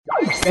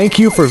Thank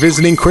you for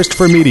visiting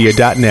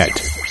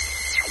ChristopherMedia.net.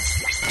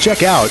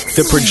 Check out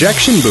The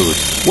Projection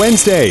Booth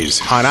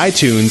Wednesdays on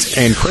iTunes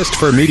and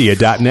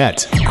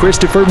ChristopherMedia.net.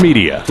 Christopher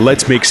Media.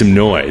 Let's make some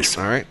noise.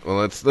 All right. Well,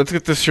 let's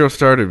get this show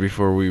started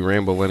before we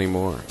ramble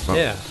anymore. So,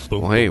 Yeah.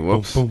 Well, hey,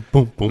 whoops.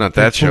 Not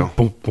that show.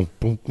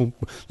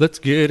 Let's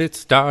get it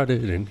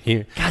started in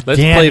here. God Let's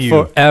damn play you.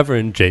 forever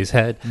in Jay's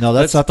head. No,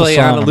 that's Let's not the play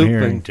song on a I'm loop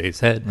hearing. in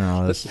Jay's head.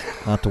 No, that's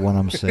not the one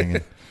I'm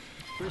singing.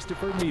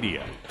 Christopher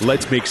Media.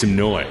 Let's make some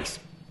noise.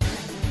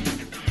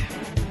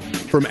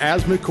 From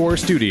Asthmacore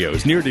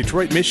Studios near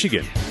Detroit,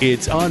 Michigan,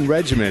 it's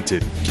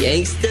Unregimented.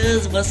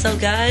 Gangsters, what's up,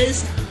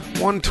 guys?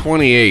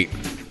 128.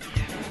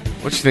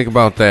 What you think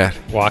about that?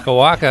 Waka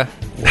waka.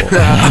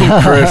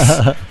 I'm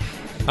Chris.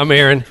 I'm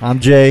Aaron. I'm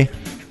Jay.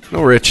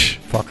 No Rich.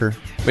 Fucker.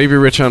 Maybe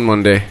Rich on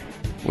Monday.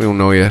 We don't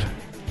know yet.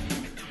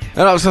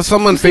 I saw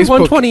someone on Is it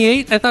Facebook.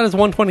 128? I thought it was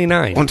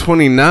 129.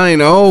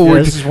 129. Oh, Yeah, we're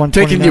this is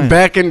taking you 129.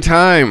 back in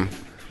time.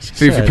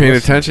 See if you're paying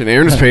attention.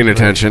 Aaron's paying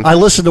attention. I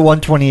listened to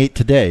 128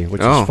 today,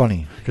 which Oh. is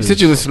funny. You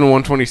said you listened to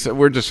 127.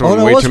 We're just Oh, throwing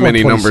no, it way was too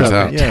many numbers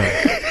out.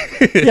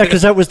 127, Yeah,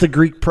 because that was the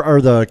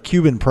or the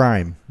Cuban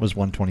prime was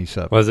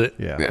 127. Was it?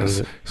 Yeah.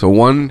 Yes. So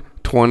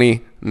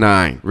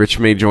 129. Rich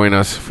may join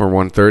us for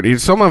 130.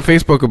 Someone on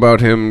Facebook about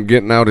him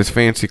getting out his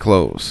fancy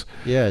clothes.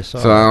 Yeah, I saw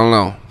So I that. don't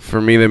know.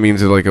 For me, that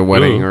means like a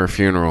wedding Ooh. or a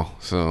funeral.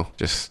 So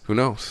just who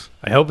knows?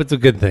 I hope it's a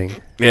good thing.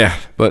 Yeah.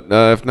 But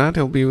if not,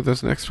 he'll be with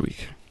us next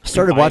week.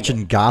 Started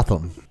watching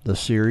Gotham, the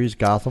series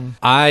Gotham.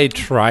 I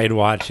tried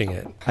watching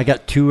it. I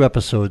got 2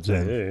 episodes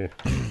in.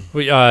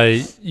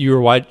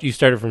 You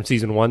started from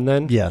season 1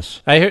 then?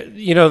 Yes. I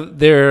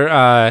heard,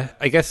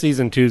 I guess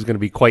season 2 is going to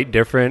be quite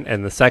different,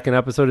 and the second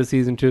episode of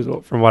season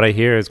 2, from what I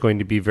hear, is going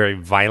to be very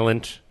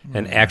violent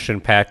and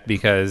action-packed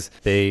because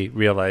they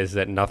realize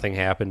that nothing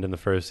happened in the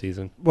first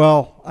season.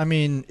 Well, I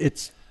mean,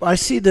 I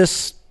see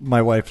this.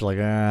 My wife's like,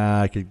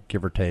 I could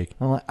give or take.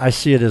 I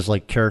see it as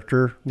like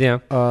character. Yeah.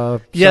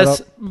 Yes,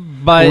 Yes,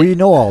 but we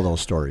know all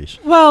those stories.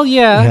 well,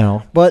 yeah. You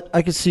know, but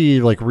I could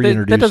see like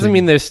reintroducing. That doesn't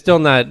mean there's still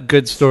not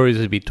good stories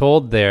to be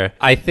told there.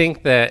 I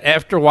think that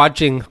after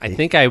watching, I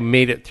think I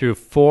made it through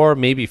 4,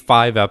 maybe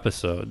 5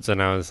 episodes,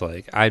 and I was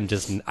like, I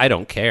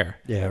don't care.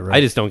 Yeah, right. I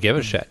just don't give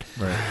a shit.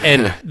 Right.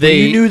 And But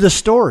they you knew the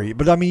story,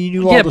 but I mean, you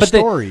knew all the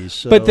stories.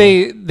 So. But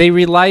they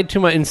relied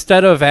too much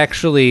instead of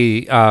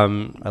actually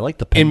I like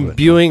the Penguin.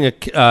 imbuing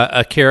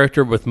a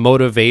character with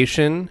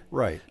motivation.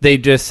 Right. They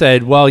just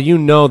said, well, you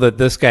know that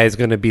this guy's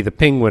going to be the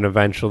Penguin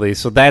eventually,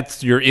 so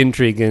that's your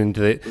intrigue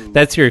into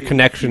that's your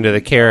connection to the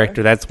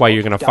character. That's why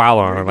you're going to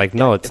follow him. I'm like,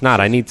 no, it's not.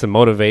 I need some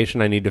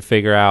motivation. I need to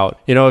figure out,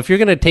 if you're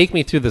going to take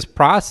me through this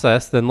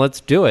process, then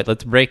let's do it.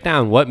 Let's break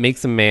down what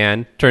makes a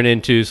man turn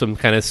into some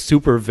kind of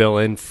super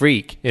villain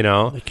freak, They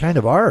kind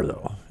of are,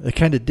 though. They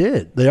kind of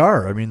did. They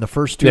are. I mean, the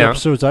first 2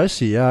 episodes I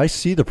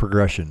see the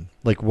progression,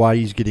 like why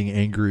he's getting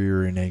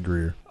angrier and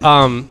angrier.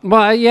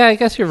 Well, yeah, I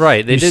guess you're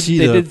right. They You did see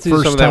do the some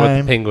of first that with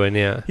time- the Penguin,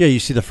 yeah. Yeah, you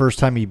see the first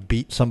time he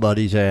beat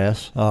somebody's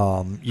ass.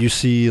 You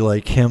see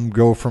like him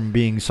go from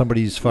being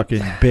somebody's fucking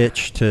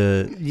bitch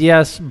to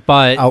Yes,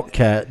 but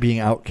being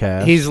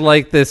outcast. he's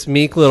like this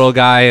meek little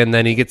guy, and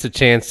then he gets a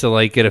chance to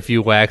like get a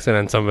few whacks in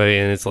on somebody,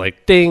 and it's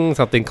like ding,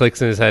 something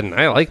clicks in his head, and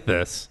I like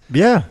this.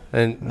 yeah,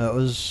 And that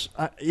was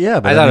But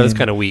I thought it was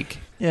kind of weak.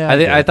 Yeah,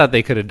 I thought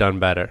they could have done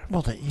better.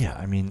 Well,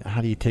 I mean,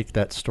 how do you take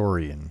that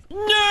story and?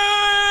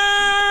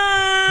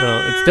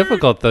 Well, it's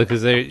difficult though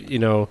because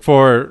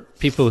for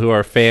people who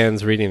are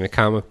fans reading the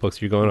comic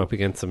books, you're going up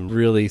against some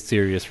really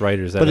serious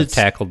writers that But have it's-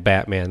 tackled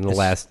Batman in the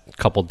last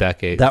couple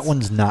decades. That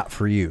one's not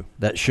for you.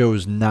 That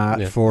show's not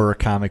Yeah. for a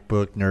comic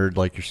book nerd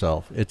like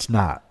yourself. It's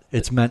not.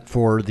 It's meant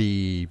for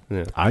the.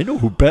 Yeah. I know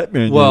who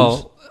Batman is.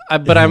 Well,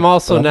 but I'm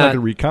also but I'm not going to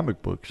read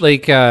comic books.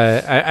 like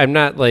I'm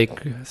not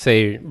like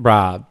say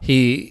Rob.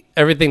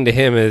 Everything to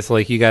him is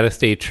like you got to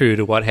stay true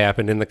to what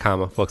happened in the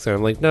comic books, and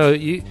I'm like, no,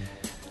 you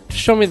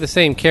show me the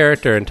same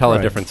character and tell a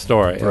Right. different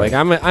story. Right.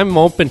 Like I'm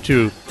open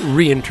to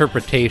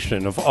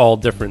reinterpretation of all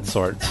different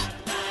sorts,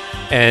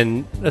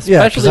 and especially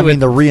Yeah, because I mean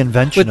with the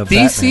reinvention with of DC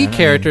Batman, I mean,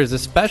 characters,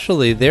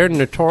 especially, they're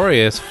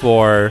notorious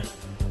for.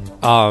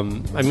 I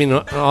mean,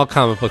 all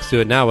comic books do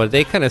it now, but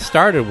they kind of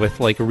started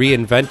with like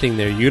reinventing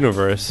their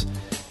universe,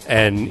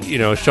 and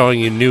showing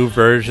you new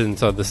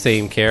versions of the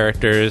same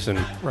characters, and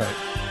right.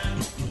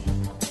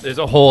 there's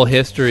a whole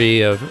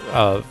history of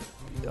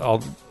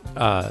all.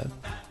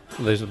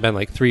 There's been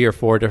like 3 or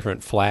 4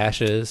 different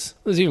Flashes.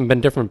 There's even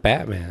been different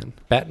Batmen.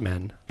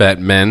 Batmen.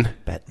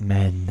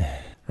 Batman.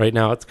 Right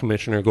now it's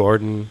Commissioner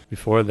Gordon.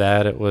 Before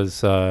that it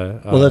was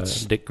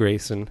that's- Dick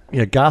Grayson.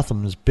 Yeah,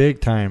 Gotham's big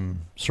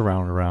time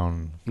surrounded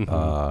around.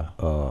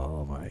 Mm-hmm.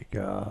 Oh my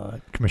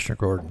God, Commissioner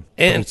Gordon.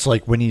 And- It's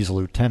like Winnie's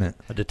lieutenant,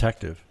 a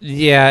detective.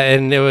 Yeah,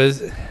 and it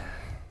was.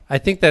 I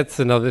think that's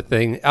another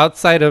thing.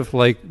 Outside of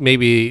like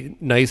maybe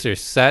nicer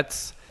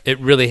sets, it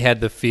really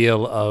had the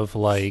feel of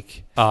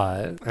like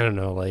I don't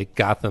know, like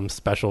Gotham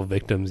Special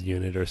Victims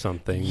Unit or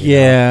something. you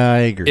know? Yeah, I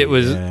agree. It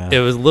was yeah. it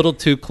was a little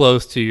too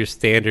close to your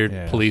standard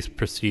Yeah. police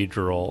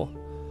procedural.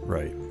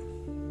 right.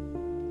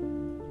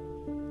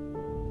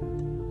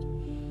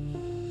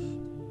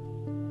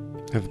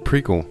 Had the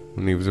prequel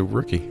when he was a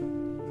rookie.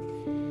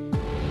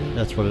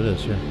 That's what it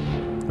is, yeah.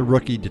 The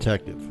rookie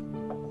detective.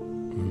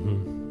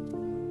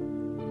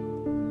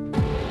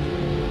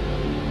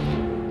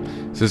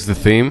 Is this the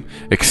theme?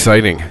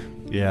 Exciting.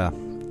 Yeah.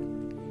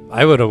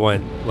 I would have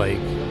went, like,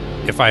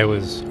 if I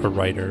was a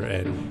writer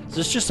and... Is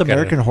this just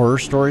American Horror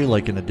Story,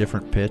 like in a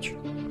different pitch?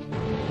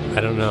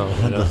 I don't know.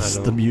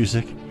 The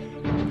music.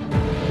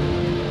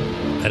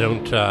 I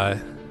don't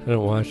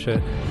watch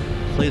it.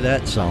 Play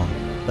that song.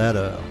 That,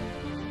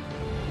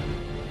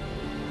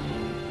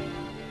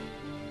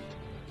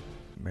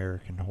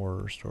 American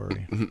Horror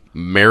Story.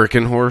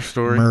 American Horror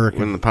Story? American.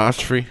 With an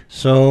apostrophe?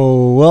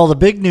 So, well, the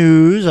big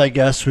news, I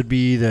guess, would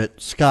be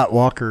that Scott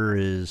Walker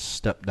is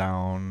stepped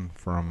down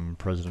from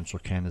presidential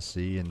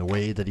candidacy, and the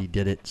way that he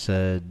did it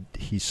said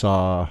he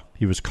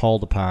was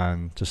called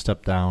upon to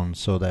step down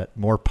so that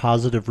more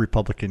positive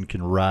Republican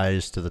can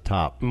rise to the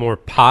top. More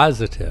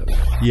positive?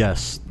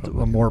 Yes, a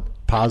more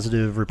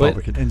positive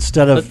Republican.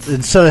 Instead of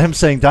him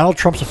saying Donald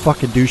Trump's a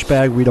fucking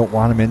douchebag, we don't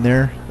want him in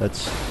there.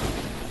 That's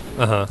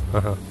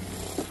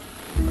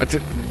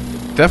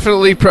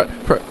Definitely,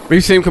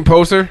 maybe same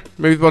composer,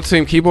 maybe about the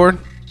same keyboard.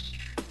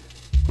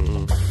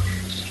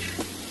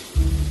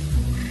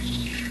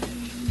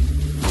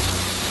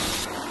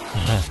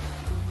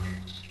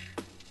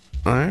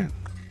 All right,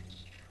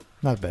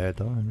 not bad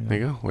though. I mean, there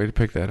you go. Way to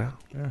pick that out.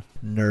 yeah.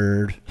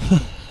 Nerd.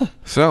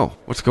 So,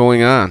 what's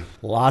going on?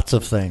 Lots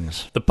of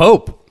things. The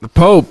Pope. The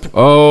Pope.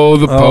 Oh,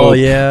 the Pope. Oh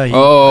yeah. I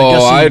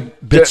guess he I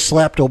bitch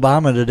slapped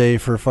Obama today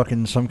for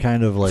fucking some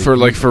kind of like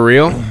for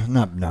real.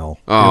 No.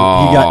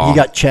 Oh, he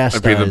got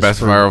chastised. that'd be the best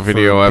viral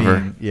video for ever.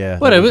 being, yeah,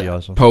 What, that would it be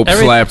was- awesome. Pope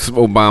slaps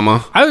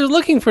Obama. I was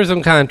looking for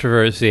some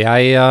controversy.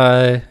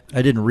 I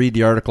didn't read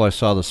the article. I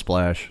saw the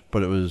splash,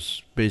 but it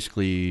was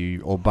basically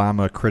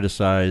Obama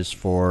criticized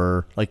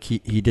for like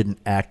he didn't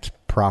act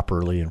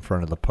properly in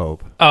front of the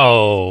Pope.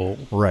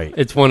 Right.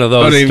 It's one of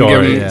Oh, those they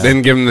stories.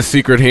 didn't give him the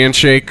secret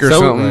handshake or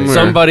something. or-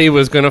 Somebody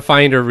was going to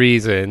find a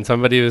reason.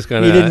 Somebody was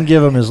going to. He didn't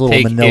give him his little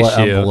take manila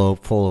issue.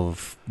 envelope full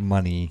of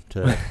money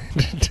to.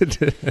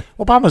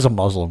 Obama's a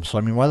Muslim, so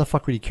I mean, why the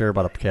fuck would he care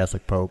about a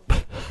Catholic Pope?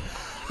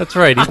 That's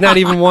right. He's not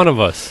even one of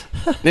us.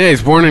 Yeah,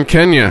 he's born in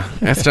Kenya.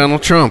 That's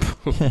Donald Trump.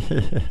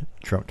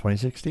 Trump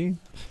 2016.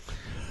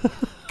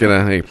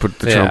 Hey, put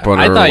the Yeah, Trump on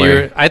I her thought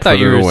away. I thought Put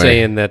you her were away.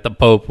 saying that the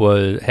Pope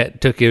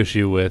took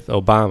issue with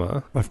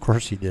Obama. Of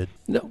course he did.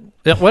 No,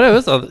 it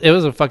was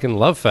a fucking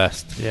love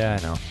fest. Yeah,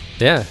 I know.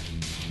 Yeah,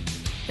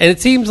 and it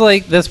seems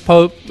like this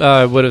Pope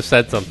would have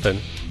said something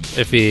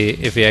if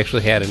he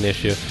actually had an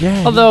issue.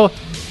 Yeah. Although,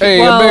 Hey,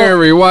 well,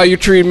 Barry, why you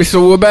treat me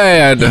so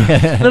bad?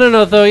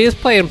 no. Though he is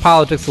playing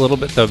politics a little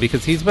bit though,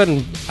 because he's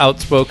been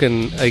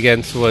outspoken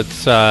against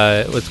what's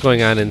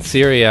going on in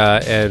Syria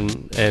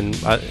and in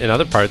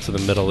other parts of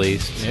the Middle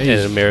East Yeah,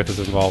 and America's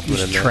involvement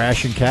He's in that.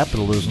 trashing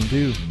capitalism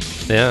too.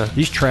 Yeah,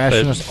 He's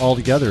trashing But- us all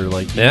together.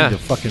 Like, you yeah. need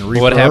to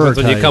fucking What happens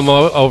when you reprioritize. come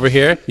over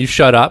here? You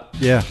shut up,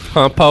 Yeah.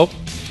 huh, Pope?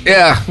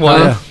 Yeah.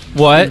 What? huh?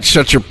 What?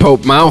 Shut your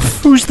Pope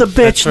mouth. Who's the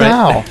bitch right.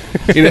 now?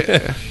 You know,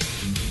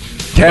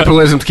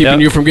 capitalism's keeping Yep.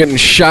 you from getting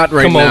shot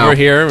right Come now. over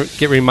here,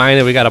 get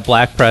reminded we got a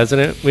black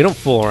president. We don't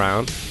fool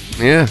around.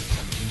 Yeah.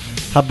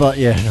 How about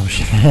no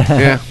shit.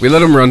 Yeah. We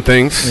let him run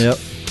things. Yep.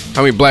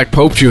 How many black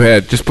popes you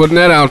had? Just putting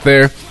that out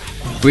there.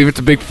 Believe it's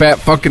a big fat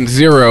fucking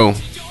zero.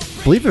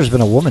 I believe there's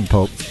been a woman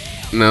pope.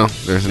 No,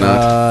 there's not.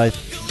 I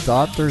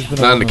thought there's been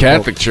a Not in the woman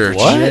Catholic pope. Church.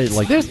 What? Yeah,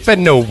 like- There's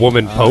been no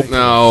woman pope.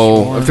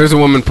 No. If there's a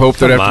woman pope,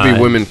 there'd Come have to be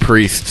on. women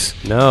priests.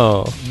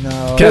 No.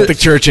 No. Catholic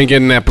Church ain't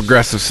getting that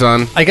progressive,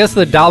 son. I guess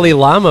the Dalai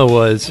Lama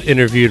was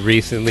interviewed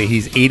recently.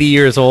 He's 80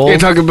 years old. You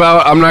talk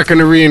about I'm not going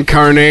to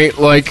reincarnate.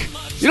 Like,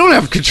 you don't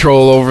have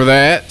control over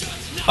that.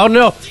 Oh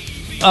no.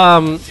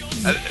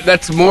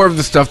 That's more of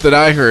the stuff that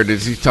I heard.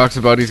 Is he talks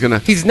about he's gonna.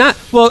 He's not.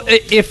 Well,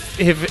 if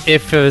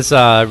his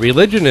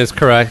religion is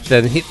correct,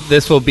 then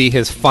this will be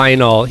his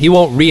final. He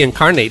won't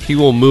reincarnate. He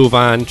will move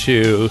on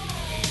to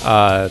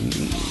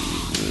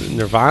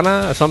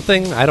Nirvana or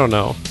something. I don't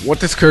know. What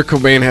does Kurt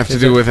Cobain have to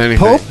do with anything?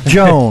 Pope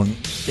Joan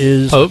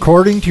is, Pope?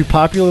 according to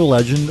popular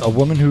legend, a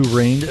woman who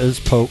reigned as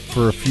pope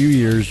for a few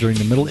years during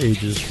the Middle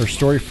Ages. Her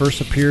story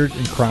first appeared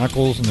in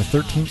chronicles in the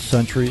 13th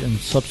century and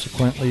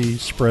subsequently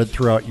spread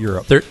throughout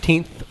Europe.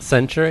 13th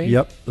century.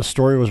 Yep, the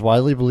story was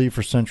widely believed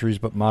for centuries,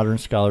 but modern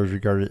scholars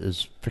regard it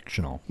as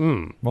fictional.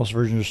 Most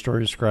versions of the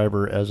story describe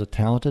her as a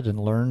talented and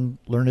learned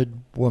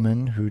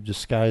woman who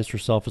disguised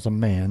herself as a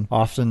man,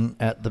 often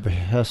at the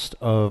behest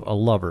of a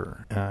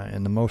lover.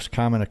 In the most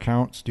common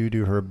accounts, due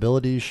to her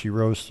abilities, she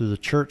rose through the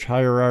church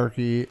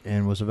hierarchy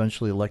and was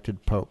eventually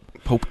elected pope.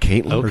 Pope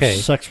Caitlyn. Okay.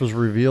 Her sex was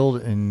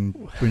revealed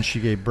when she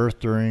gave birth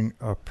during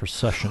a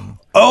procession.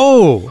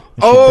 Oh. And she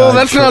Oh, died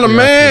that's not a shortly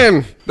after.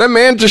 man. That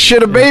man just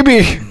shit a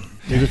baby.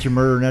 Is it your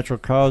murder, natural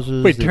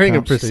causes? Wait, the during a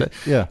account state-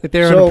 procession? Like they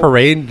were in a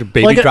parade, the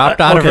baby like,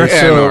 dropped out of okay, her.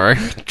 Yeah, I know,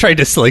 right? Tried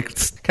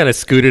to kind of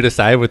scoot it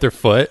aside with her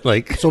foot,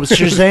 like. So it's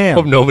Shazam.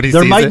 Hope nobody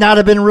there sees might it. not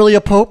have been really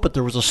a pope, but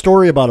there was a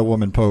story about a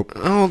woman pope.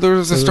 Oh, there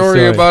was a There's a story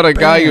story. about a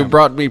guy who Bam.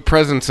 brought me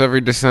presents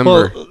every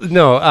December. Well,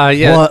 no,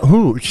 yeah. What?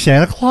 Who?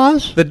 Santa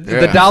Claus? The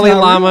Yeah. Dalai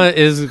Lama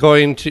is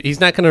going to. He's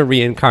not going to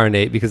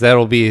reincarnate because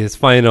that'll be his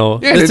final.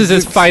 Yeah, this is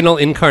his it's- final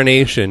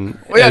incarnation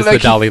Well, yeah, as the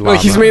Dalai Lama.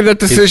 like he's made that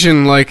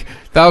decision like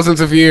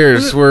thousands of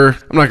years where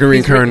I'm not going to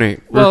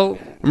reincarnate. well,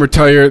 I'm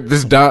retired.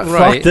 This Right.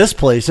 Fuck this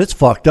place. It's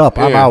fucked up.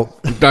 I'm Yeah.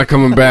 out. Not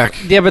coming back.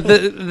 Yeah, but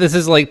this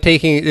is like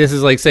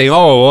saying,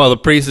 oh, well, the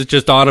priest is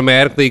just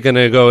automatically going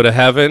to go to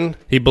heaven.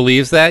 He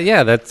believes that.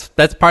 Yeah, that's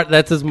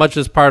as much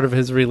as part of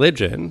his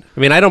religion. I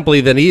mean, I don't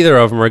believe that either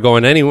of them are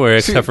going anywhere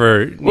except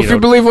for Well, if you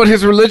believe what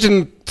his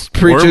religion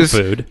preaches,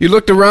 food. you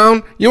looked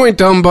around, you ain't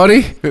dumb,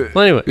 buddy.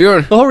 Well, anyway,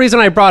 You're- the whole reason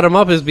I brought him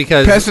up is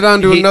because Pass it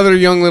on to another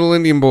young little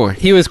Indian boy.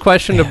 He was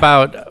questioned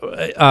about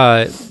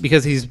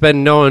because he's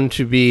been known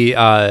to be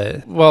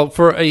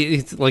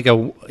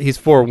he's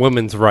for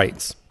women's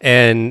rights,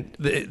 and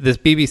this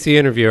BBC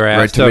interviewer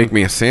Right asked to him, make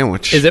me a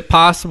sandwich. "Is it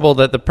possible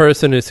that the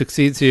person who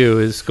succeeds you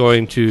is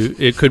going to?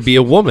 It could be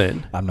a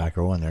woman?" I'm not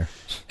going there.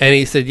 And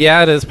he said,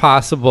 "Yeah, it is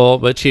possible,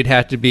 but she'd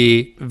have to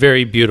be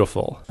very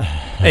beautiful."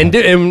 And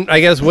I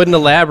guess wouldn't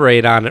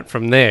elaborate on it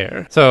from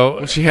there.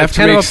 So She have it's to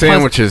kind of make a plus-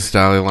 sandwiches,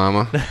 Dalai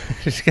Lama.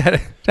 She's got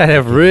to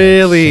have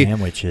really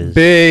Sandwiches.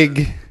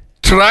 big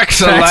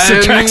Tracts of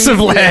land. tracts of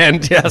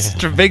land. Yes,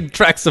 big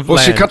tracts of Well,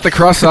 land. she cut the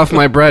crust off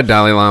my bread,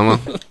 Dalai Lama.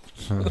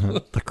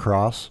 The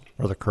cross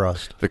or the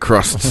crust? The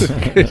crusts.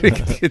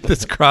 Get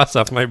this cross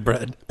off my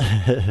bread.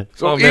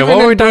 So Oh, man, even what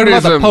were we in talking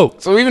about? The Buddhism-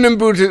 Pope. So even in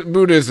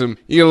Buddhism,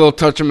 you get a little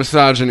touch of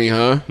misogyny,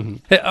 huh?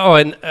 Oh,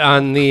 and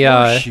on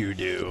the You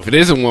do. If it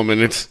is a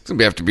woman, it's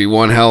gonna have to be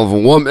one hell of a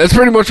woman. That's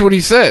pretty much what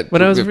he said.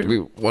 When I was It's gonna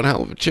have to be one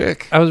hell of a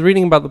chick. I was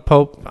reading about the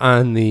Pope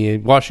on the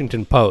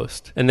Washington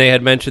Post, and they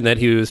had mentioned that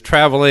he was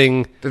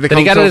traveling. Did they That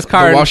he got in his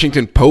car. the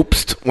Washington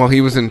Popest while he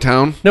was in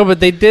town? No, but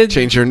they did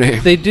Change your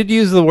name. They did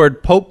use the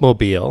word Pope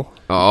Mobile.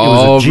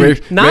 Oh,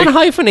 Jeep. Non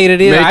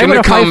hyphenated either. I making would a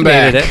have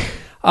hyphenated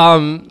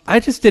comeback. it. I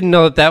just didn't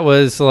know that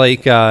was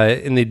like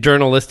in the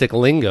journalistic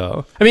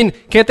lingo. I mean,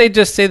 can't they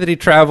just say that he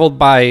traveled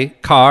by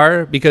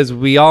car? Because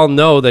we all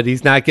know that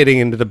he's not getting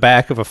into the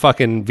back of a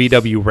fucking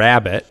VW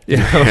Rabbit. You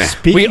know?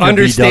 Speaking We of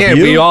understand.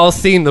 VW, We all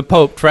seen the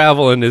Pope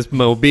travel in his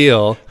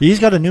mobile. He's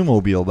got a new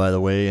mobile, by the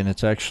way, and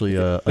it's actually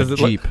a Does it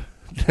look- Jeep.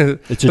 It's a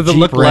Does it Jeep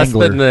look less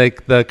Wrangler. than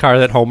the car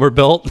that Homer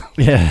built?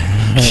 Yeah.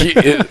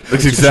 It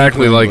looks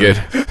exactly like it.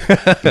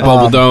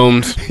 Bubble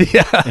domes.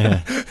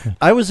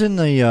 I was in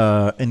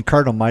the in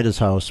Cardinal Midas'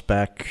 house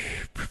back.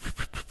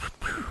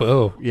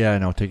 Whoa! Yeah, I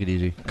know. Take it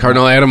easy.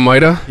 Cardinal Adam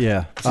Maida. Yeah.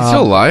 Is he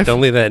still alive? Don't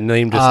leave that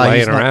name just He's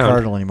lying not around.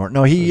 Cardinal anymore.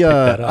 No, he.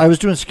 that up. I was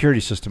doing security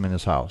system in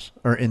his house,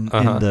 or in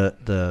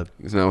the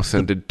He's now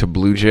ascended to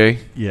Blue Jay.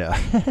 yeah,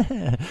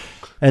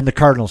 and the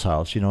Cardinal's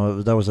house. You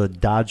know, that was a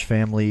Dodge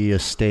family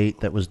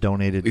estate that was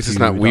donated. least to it's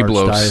not the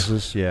Weeblos.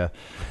 Archdiocese. Yeah,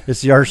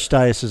 it's the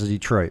Archdiocese of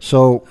Detroit.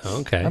 So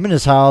Okay. I'm in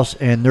his house,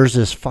 and there's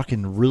this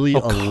fucking really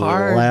Cardinal.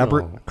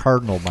 elaborate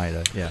Cardinal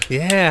Mida. Yeah,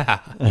 Yeah.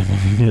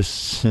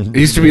 Yes. He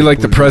used to be like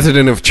the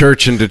president of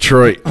church in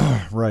Detroit.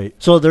 Right.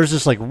 So there's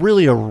this like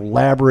really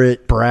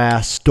elaborate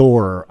brass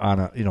door on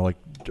a like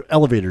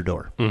elevator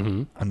door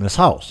on this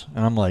house,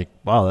 and I'm like,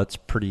 wow, that's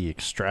pretty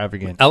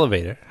extravagant.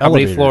 Elevator. How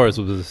many Elevator. floors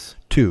was this?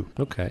 2.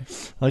 Okay.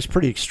 That's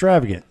pretty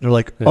extravagant. They're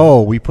like,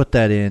 oh, we put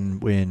that in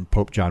when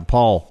Pope John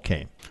Paul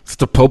came. It's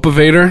the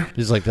Popevator.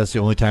 He's like, that's the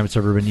only time it's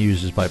ever been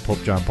used is by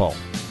Pope John Paul.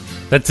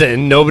 That's it.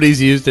 And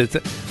nobody's used it.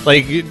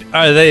 Like,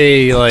 are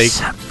they like?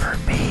 Except for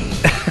me.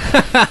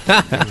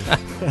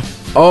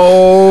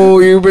 Oh,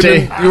 you were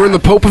Jay- in the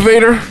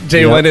Popevator?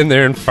 Jay Yep. went in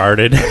there and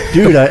farted.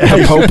 Dude,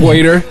 The Pope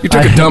waiter? You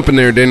took a dump in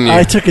there, didn't you?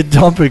 I took a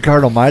dump in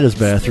Cardinal Midas'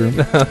 bathroom.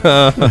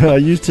 I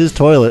used his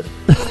toilet.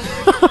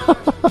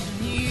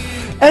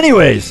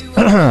 Anyways,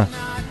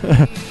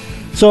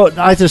 so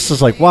I just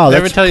was like, wow, Did I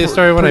that's ever tell you a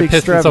story when I pretty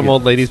pissed in some extravagant.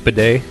 old lady's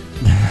bidet?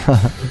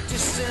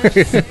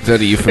 Is that a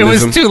It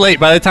euphemism? was too late.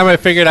 By the time I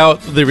figured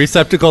out the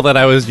receptacle that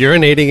I was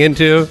urinating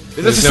into, Is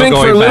this there's a no sink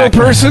for a going little back.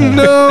 person? I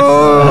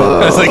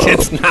No. was like,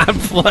 it's not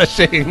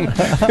flushing.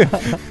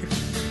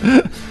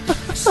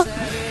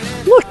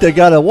 Look, they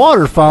got a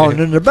water fountain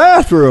in the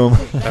bathroom.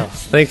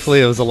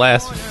 Thankfully, it was the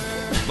last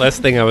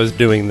thing I was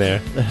doing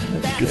there.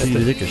 You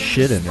could take a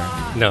shit in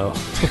there. No,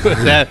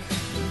 that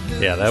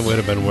would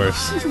have been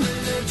worse.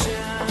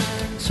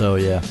 So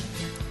yeah,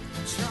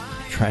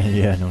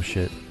 yeah, no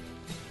shit.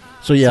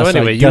 So yeah. So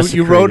anyway, you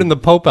desecrated. rode in the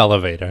Pope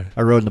elevator.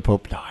 I rode in the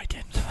Pope. No, I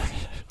didn't.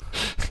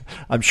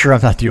 I'm sure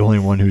I'm not the only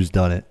one who's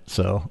done it.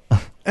 So,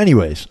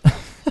 anyways,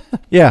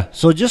 Yeah,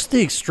 so just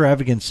the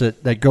extravagance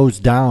that goes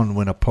down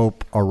when a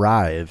pope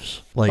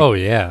arrives. Like, Oh,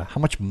 yeah. how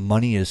much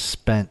money is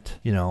spent,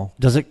 you know?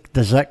 Does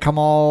that come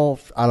all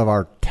out of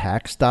our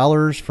tax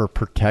dollars for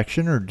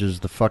protection, or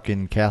does the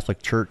fucking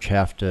Catholic Church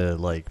have to,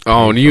 like...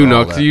 Oh, pay you for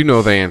all know, that? you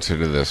know the answer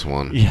to this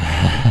one.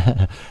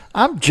 Yeah.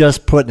 I'm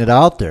just putting it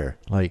out there.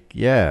 Like,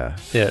 yeah.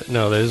 Yeah,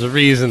 no, there's a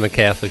reason the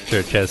Catholic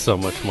Church has so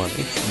much money.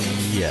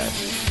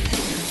 Yes.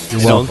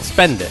 Just don't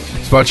spend it.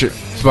 It's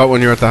about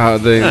when you're at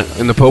the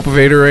in the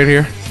Popevator right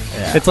here.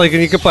 It's like,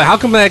 and you could play. How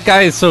come that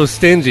guy is so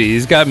stingy?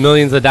 He's got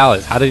millions of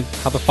dollars. How the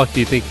fuck do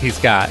you think he's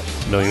got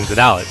millions of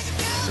dollars?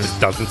 Just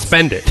doesn't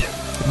spend it.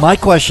 My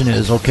question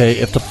is, okay,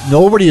 if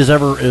nobody is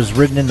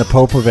ridden in the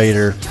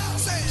Popevator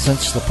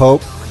since the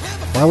Pope,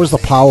 why was the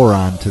power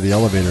on to the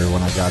elevator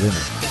when I got in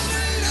it?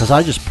 Because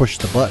I just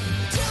pushed the button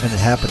and it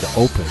happened to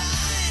open.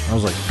 I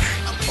was like,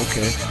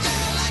 okay.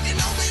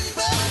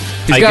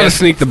 He's got to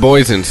sneak the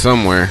boys in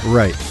somewhere.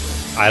 Right.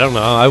 I don't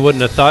know. I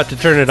wouldn't have thought to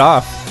turn it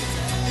off.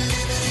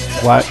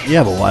 Why?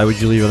 Yeah, but why would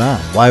you leave it on?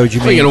 Why would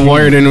you Are you going to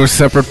wire it into a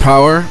separate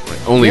power?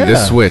 Only Yeah.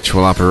 this switch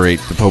will operate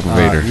the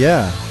Popevator.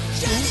 Yeah.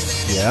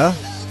 Yeah.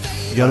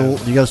 You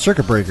got a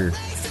circuit breaker.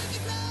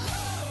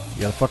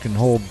 You got a fucking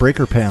whole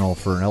breaker panel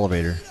for an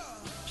elevator.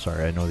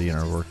 Sorry, I know the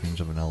inner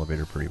workings of an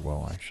elevator pretty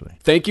well, actually.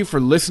 Thank you for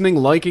listening,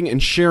 liking,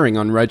 and sharing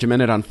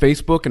Unregimented on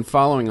Facebook and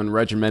following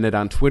Unregimented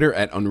on Twitter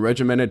at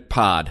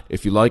UnregimentedPod.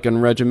 If you like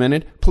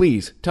Unregimented,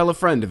 please tell a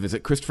friend to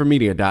visit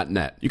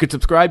ChristopherMedia.net. You can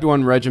subscribe to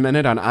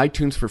Unregimented on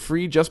iTunes for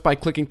free just by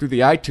clicking through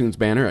the iTunes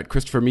banner at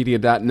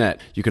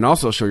ChristopherMedia.net. You can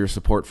also show your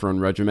support for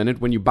Unregimented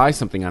when you buy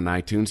something on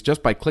iTunes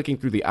just by clicking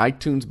through the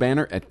iTunes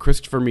banner at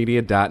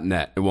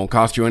ChristopherMedia.net. It won't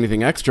cost you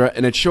anything extra,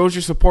 and it shows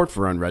your support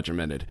for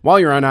Unregimented. While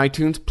you're on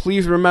iTunes,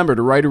 please remember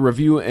to write a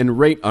review and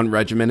rate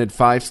Unregimented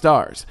 5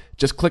 stars.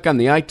 Just click on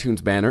the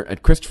iTunes banner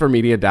at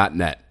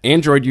ChristopherMedia.net.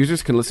 Android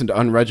users can listen to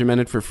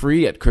Unregimented for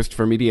free at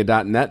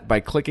ChristopherMedia.net by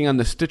clicking on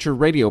the Stitcher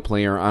radio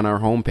player on our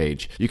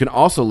homepage. You can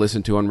also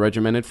listen to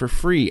Unregimented for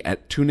free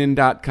at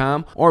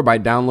TuneIn.com or by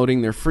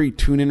downloading their free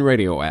TuneIn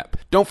radio app.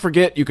 Don't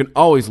forget, you can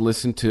always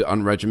listen to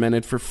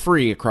Unregimented for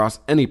free across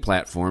any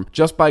platform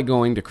just by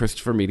going to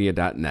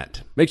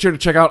ChristopherMedia.net. Make sure to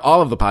check out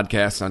all of the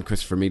podcasts on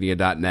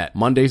ChristopherMedia.net.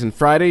 Mondays and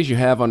Fridays, you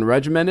have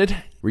Unregimented.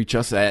 Reach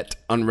us at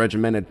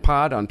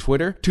UnregimentedPod on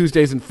Twitter.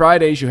 Tuesdays and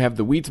Fridays, you have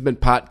the Weedsman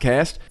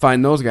Podcast.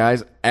 Find those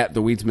guys at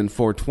the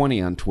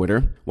Weedsman420 on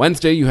Twitter.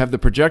 Wednesday, you have the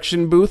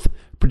Projection Booth,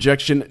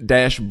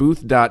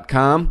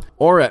 projection-booth.com,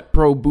 or at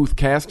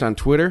ProBoothCast on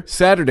Twitter.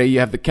 Saturday, you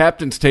have the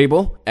Captain's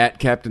Table at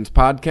Captain's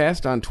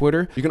Podcast on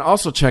Twitter. You can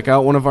also check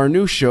out one of our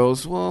new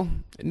shows, well,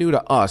 new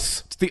to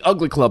us. It's the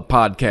Ugly Club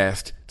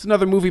Podcast. It's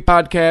another movie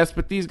podcast,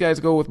 but these guys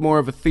go with more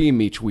of a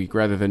theme each week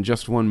rather than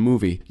just one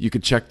movie. You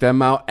can check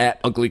them out at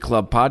Ugly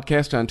Club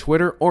Podcast on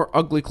Twitter or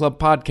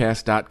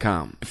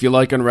uglyclubpodcast.com. If you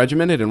like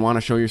Unregimented and want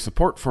to show your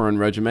support for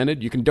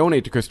Unregimented, you can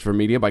donate to Christopher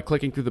Media by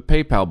clicking through the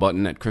PayPal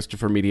button at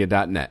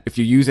ChristopherMedia.net. If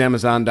you use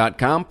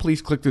Amazon.com,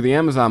 please click through the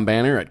Amazon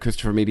banner at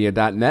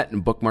ChristopherMedia.net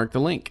and bookmark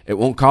the link. It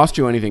won't cost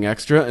you anything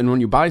extra, and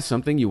when you buy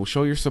something, you will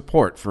show your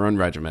support for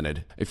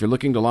Unregimented. If you're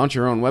looking to launch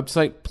your own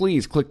website,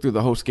 please click through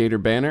the HostGator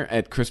banner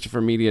at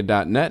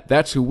ChristopherMedia.net.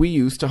 That's who we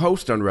use to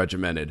host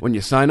Unregimented. When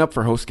you sign up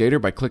for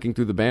HostGator by clicking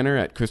through the banner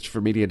at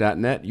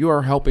ChristopherMedia.net, you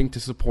are helping to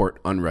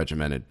support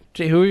Unregimented.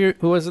 Jay, who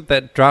was it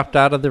that dropped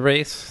out of the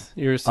race?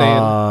 You were saying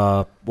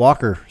Scott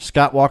Walker.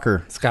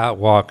 Scott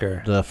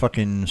Walker, The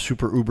fucking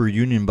super uber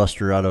union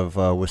buster out of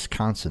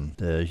Wisconsin.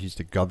 He's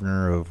the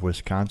governor of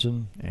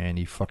Wisconsin, and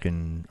he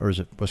fucking... Or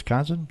is it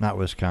Wisconsin? Not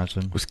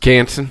Wisconsin.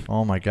 Wisconsin.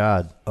 Oh, my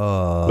God.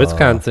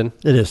 Wisconsin.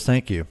 It is,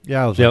 thank you.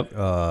 Yeah, I was Yep.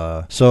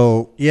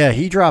 so, yeah,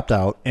 he dropped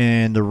out,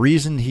 and the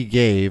reason he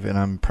gave, and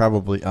I'm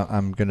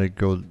going to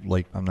go,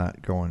 like, I'm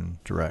not going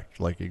direct,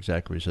 like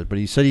exactly what he said, but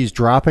he said he's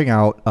dropping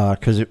out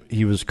because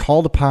he was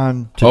called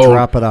upon to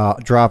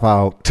drop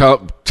out.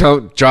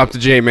 Drop the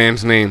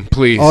J-Man's name,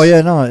 please. Oh,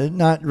 yeah, no,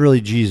 not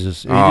really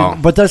Jesus. He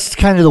didn't- but that's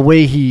kind of the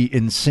way he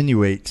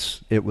insinuates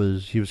he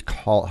was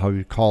called, how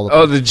he called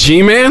Oh, the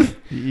G-Man?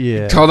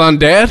 yeah. Called on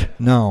Dad?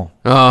 No.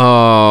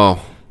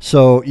 Oh.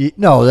 So,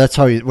 no, that's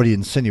what he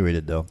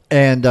insinuated, though.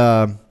 And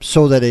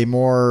so that a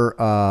more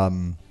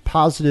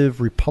positive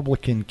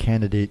Republican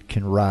candidate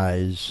can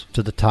rise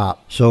to the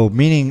top. So,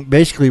 meaning,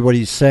 basically what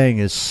he's saying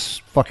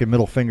is fucking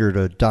middle finger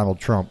to Donald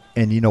Trump.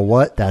 And you know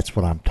what? That's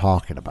what I'm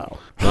talking about.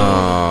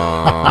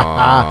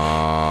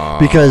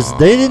 Because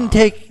they didn't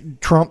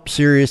take Trump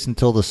serious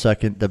until the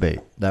second debate.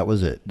 That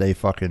was it. They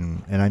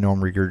fucking... And I know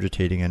I'm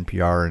regurgitating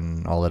NPR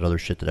and all that other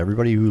shit that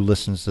everybody who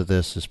listens to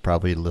this is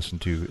probably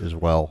listened to as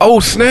well. Oh,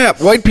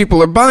 snap. White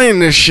people are buying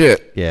this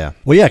shit. Yeah.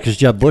 Well, yeah, because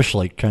Jeb Bush,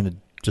 like, kind of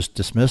just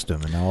dismissed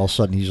him, and now all of a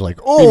sudden he's like,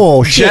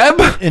 "Oh shit!"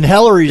 Jeb? And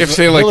Hillary's You have to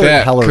say it like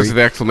that because of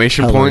the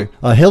exclamation point.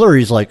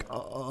 Hillary's like,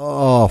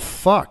 "Oh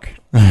fuck!"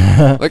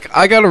 Like,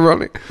 I gotta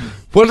run it.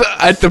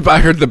 I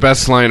heard the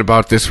best line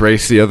about this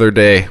race the other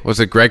day. Was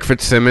it Greg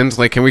Fitzsimmons?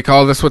 Like, can we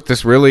call this what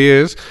this really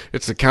is?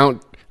 It's a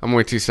count. I'm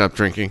waiting till you stop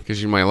drinking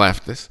because you might laugh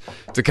at this.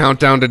 It's a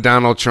countdown to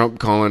Donald Trump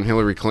calling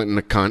Hillary Clinton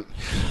a cunt.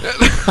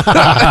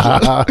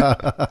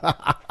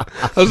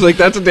 I was like,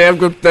 that's a damn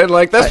good.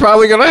 That's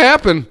probably gonna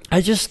happen.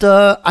 I just,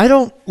 I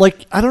don't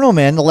know,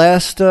 man. The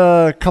last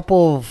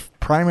couple of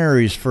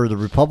primaries for the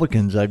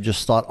Republicans, I've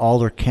just thought all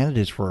their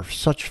candidates were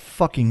such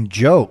fucking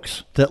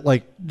jokes that,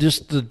 like,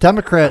 just the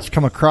Democrats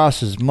come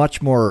across as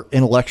much more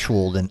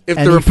intellectual than If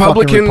any the fucking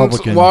Republicans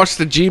Republican. washed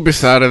the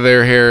Jeebus out of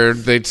their hair,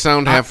 they'd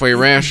sound halfway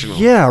rational.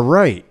 Yeah,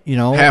 right. You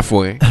know,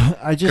 Halfway.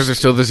 I Because just there's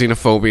still the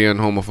xenophobia and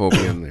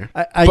homophobia in there.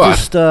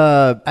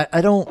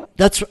 I don't.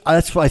 That's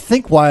I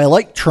think why I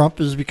like Trump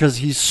is because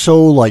he's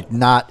so, like,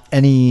 not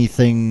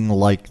anything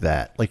like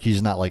that. Like,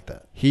 he's not like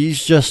that.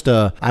 He's just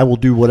I will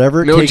do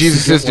whatever it You know what takes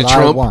Jesus to is get to what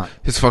I Trump? want.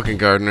 His fucking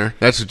gardener.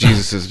 That's what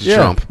Jesus is to Yeah,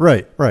 Trump.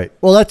 right.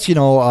 Well, that's, he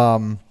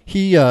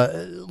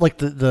like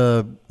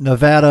the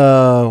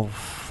Nevada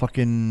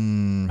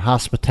fucking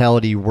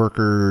Hospitality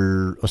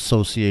Worker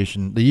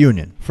Association, the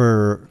union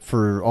for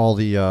all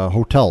the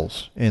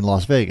hotels in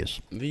Las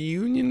Vegas. The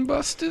Union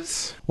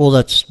Busters? Well,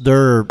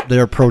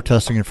 they're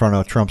protesting in front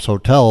of Trump's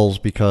hotels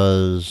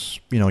because,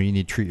 you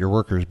need to treat your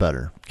workers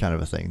better, kind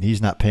of a thing.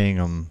 He's not paying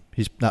them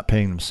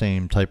the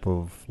same type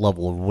of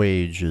level of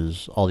wage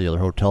as all the other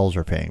hotels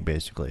are paying,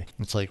 basically.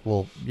 It's like,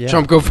 well, yeah.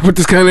 Trump go put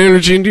this kind of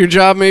energy into your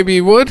job, maybe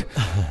he would.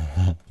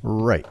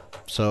 Right.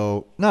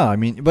 So, no, I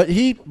mean, but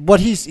he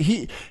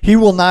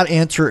will not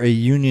answer a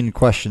union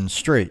question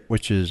straight,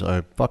 which is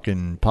a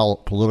fucking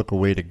political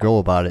way to go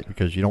about it,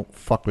 because you don't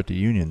fuck with the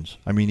unions.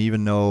 I mean,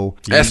 even though...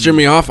 Ask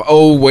Jimmy off?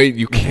 Oh, wait,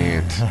 you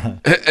can't.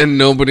 And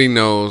nobody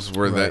knows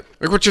where that...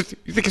 Like, what you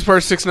think he's part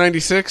of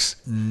 696?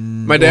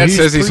 My dad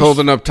says he's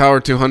holding up Tower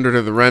 200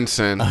 of the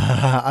Rensen.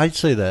 I'd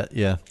say that,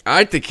 yeah.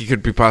 I think he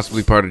could be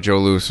possibly part of Joe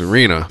Louis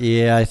Arena.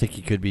 Yeah, I think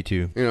he could be,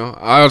 too.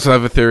 I also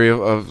have a theory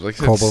of like,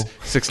 Kobo.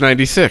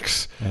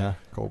 696. Yeah,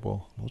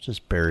 Kobo. We'll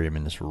just bury him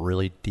in this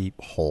really deep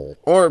hole.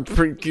 Or,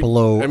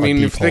 Below I mean, a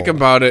deep if you think hole.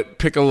 about it,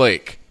 pick a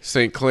lake.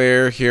 St.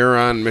 Clair,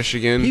 Huron,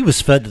 Michigan. He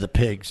was fed to the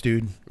pigs,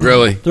 dude.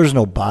 Really? There's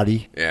no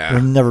body. Yeah.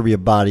 There'll never be a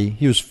body.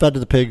 He was fed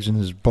to the pigs and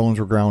his bones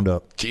were ground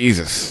up.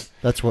 Jesus.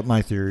 That's what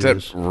my theory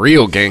That's is.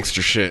 real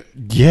gangster shit.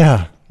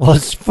 Yeah. Well,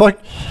 it's fuck.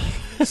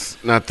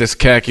 Not this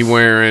khaki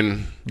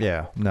wearing,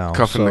 Yeah, no.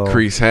 cuffing the so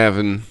crease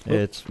having,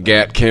 It's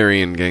gat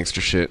carrying gangster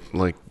shit.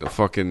 Like the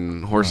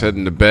fucking horse head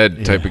in the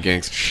bed type of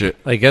gangster shit.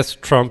 I guess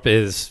Trump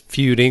is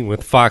feuding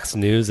with Fox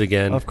News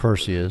again. Of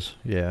course he is.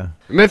 Yeah.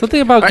 And that's-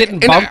 Something about getting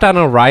and bumped on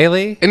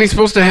O'Reilly. And he's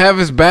supposed to have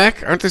his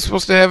back? Aren't they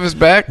supposed to have his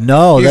back?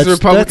 No, he's that's the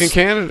Republican that's,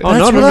 candidate. Oh,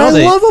 That's no, what I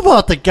they- love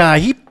about the guy.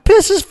 He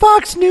pisses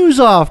Fox News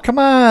off. Come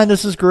on,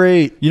 this is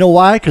great. You know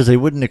why? Because they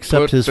wouldn't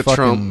accept Put his the fucking.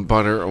 Trump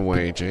butter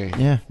away, Jay.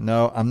 Yeah.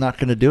 No, I'm not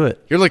going to do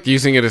it. You're like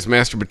using it as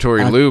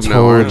masturbatory I lube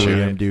now, aren't totally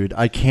you? am, dude.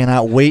 I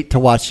cannot wait to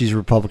watch these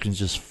Republicans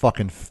just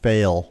fucking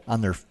fail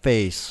on their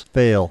face.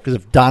 Fail. Because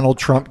if Donald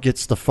Trump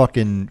gets the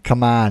fucking...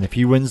 Come on. If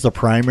he wins the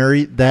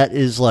primary, that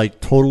is like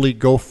totally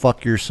go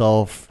fuck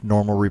yourself,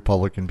 normal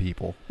Republican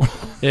people. Yeah,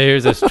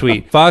 here's this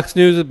tweet. Fox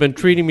News has been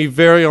treating me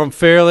very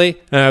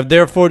unfairly, and I've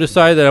therefore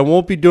decided that I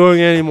won't be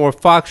doing any more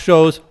Fox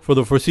shows for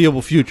the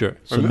foreseeable future.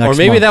 So Or next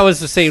maybe month. that was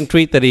the same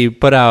tweet that he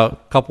put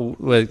out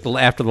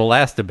after the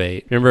last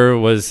debate. Remember, it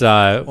was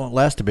Well,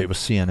 last debate was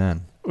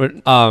CNN.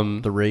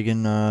 The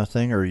Reagan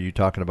thing, or are you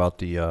talking about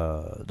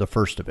the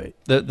first debate?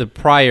 the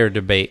prior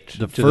debate.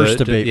 The to first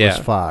debate yeah.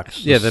 was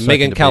Fox. Yeah, the second Megyn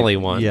debate- Kelly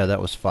one. Yeah,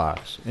 that was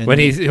Fox. And When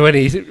he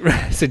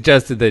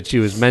suggested that she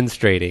was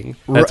menstruating,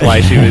 that's Right.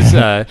 why she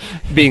was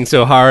being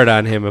so hard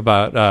on him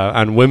about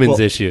on women's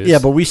well, issues. Yeah,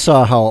 but we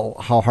saw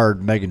how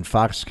hard Megan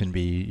Fox can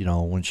be,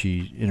 when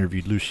she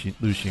interviewed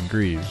Lucien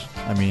Greaves.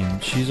 I mean,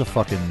 she's a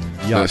fucking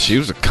yutz. No, she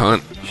was a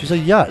cunt. She's a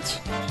yutz.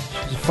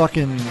 She's a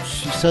fucking...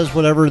 She says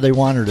whatever they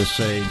want her to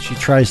say, and she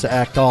tries to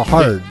act all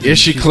hard. Yeah, And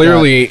she she's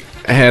clearly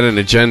had an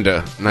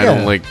agenda, and I Yeah.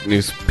 don't like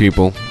news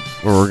people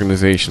or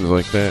organizations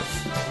like that.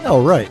 got-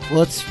 No, right.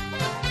 Well, it's...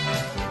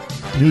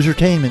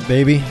 Newsertainment,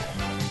 baby.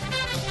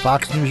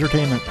 Fox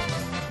Newsertainment.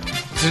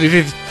 So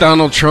if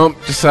Donald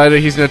Trump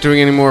decided he's not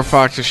doing any more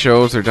Fox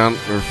shows, or that's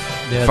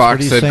what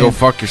Fox he's said, saying. "Go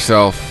fuck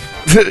yourself,"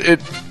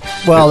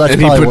 Well, that's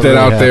and he probably put what that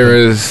really out there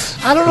happened. as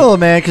I don't know,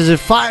 man, because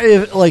if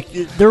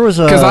there was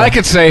a... because I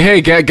could say,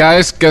 "Hey,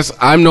 guys, guess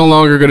I'm no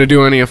longer going to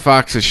do any of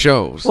Fox's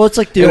shows." Well, it's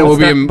like the... And it will it's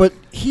be not- a- but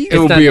he... it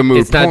will be a moot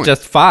It's not point.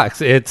 just Fox.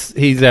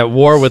 He's at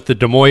war with the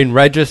Des Moines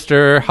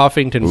Register,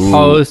 Huffington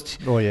Post,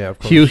 Oh, yeah, of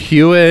course. Hugh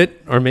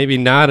Hewitt, or maybe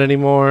not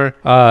anymore.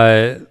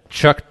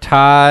 Chuck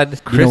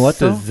Todd, Chris You know what,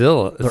 though?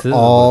 Cizilla. They're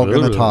all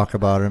going to talk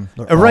about him.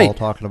 They're Right. all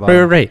talking about right,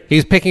 him. right.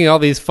 He's picking all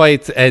these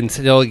fights and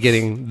still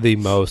getting the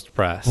most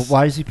press. But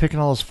why is he picking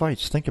all those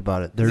fights? Think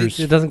about it. There's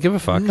He doesn't give a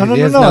fuck. no. He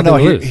has nothing to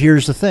lose.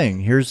 Here's the thing.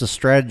 Here's the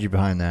strategy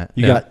behind that.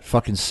 You Yeah. got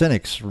fucking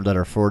cynics that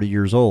are 40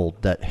 years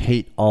old that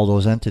hate all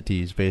those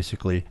entities,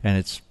 basically. And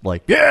it's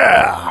like,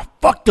 yeah,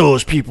 fuck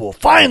those people.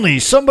 Finally,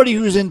 somebody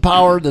who's in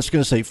power that's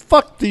going to say,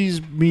 fuck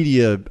these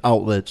media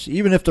outlets,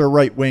 even if they're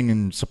right wing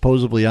and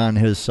supposedly on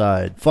his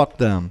side. Fuck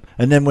them.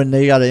 And then when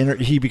they got to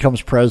he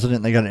becomes president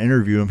and they got to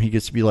interview him, he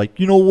gets to be like,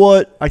 you know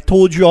what? I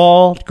told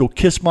y'all to go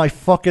kiss my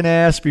fucking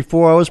ass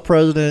before I was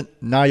president.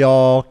 Now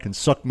y'all can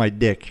suck my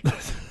dick.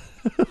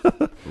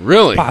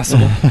 Really?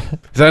 Possible.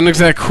 Is that an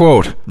exact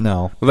quote?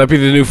 No, Will that be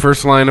the new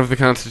first line of the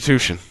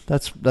Constitution?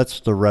 that's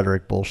the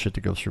rhetoric bullshit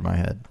that goes through my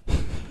head.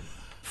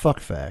 Fuck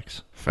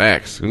facts.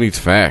 Facts. Who needs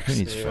facts? Who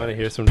needs You want to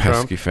hear some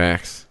Pesky Trump?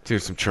 facts. Do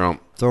some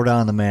Trump. Throw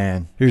down the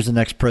man. Here's the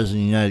next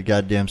president of the United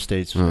Goddamn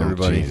States, Oh,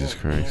 everybody. Jesus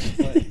Christ.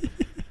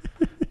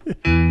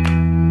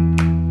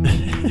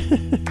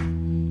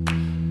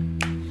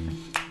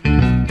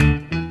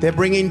 They're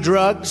bringing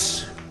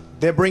drugs.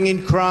 They're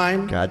bringing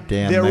crime.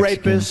 Goddamn They're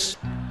Mexicans.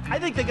 rapists. I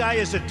think the guy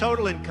is a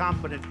total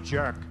incompetent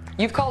jerk.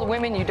 You've called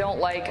women you don't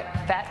like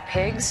fat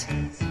pigs,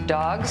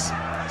 dogs,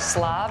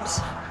 slobs,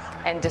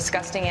 and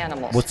disgusting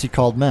animals. What's he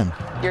called men?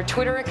 Your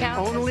Twitter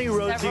account? Only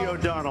Rosie several-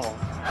 O'Donnell.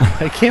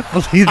 I can't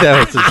believe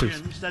that was a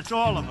Italians, that's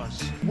all of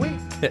us.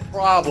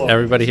 Problem.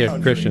 Everybody here,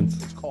 Country,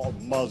 Christians. It's called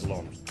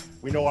Muslims.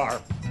 We know our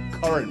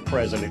current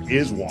president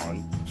is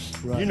one.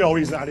 You know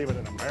he's not even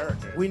an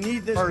American. We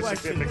need this Birth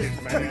question.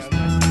 certificates, man.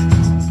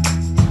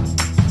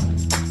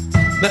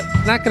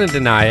 Not going to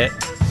deny it.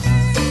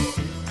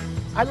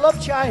 I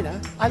love China.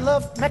 I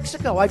love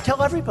Mexico. I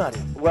tell everybody.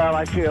 Well,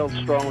 I feel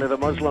strongly the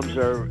Muslims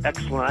are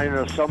excellent. I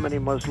know so many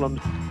Muslims.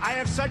 I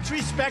have such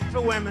respect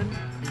for women.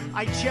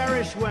 I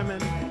cherish women.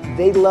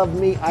 They love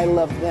me, I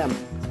love them.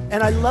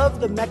 And I love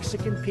the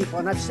Mexican people.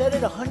 And I've said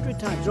it 100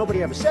 times.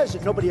 Nobody ever says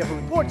it. Nobody ever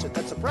reports it.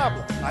 That's a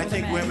problem. I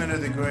think women are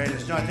the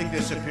greatest. No, I think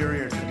they're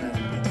superior to men.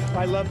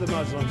 I love the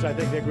Muslims. I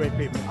think they're great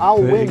people. I'll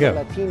There you win the go.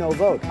 Latino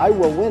vote. I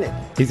will win it.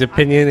 He's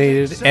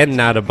opinionated and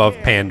not above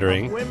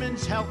pandering.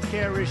 Women's health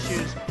care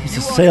issues. He's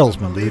You a ought to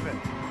salesman, believe dude.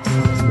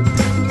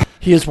 it.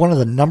 He is one of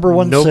the number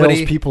one Nobody-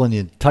 salespeople in the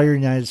entire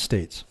United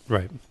States.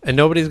 Right. And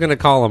nobody's going to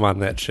call him on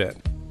that shit.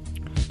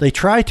 They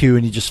try to,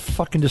 and he just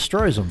fucking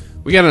destroys them.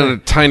 We got a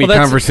tiny Well,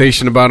 that's-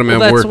 conversation about him Well, at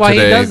that's work why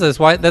today. he does this.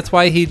 That's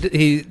why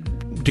he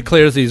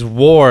declares these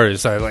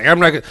wars. Like, I'm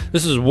not.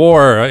 This is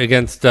war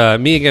against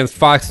me against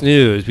Fox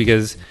News,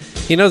 because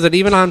he knows that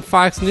even on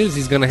Fox News,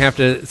 he's going to have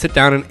to sit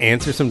down and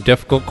answer some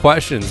difficult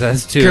questions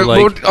as to Yeah, like.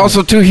 well,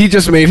 also, too, he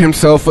just made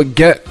himself a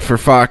get for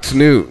Fox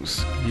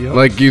News. Yep.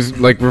 Like, he's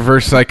like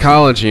reverse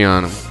psychology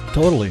on him.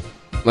 Totally.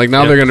 Like, now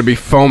Yep. they're going to be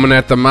foaming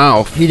at the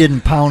mouth He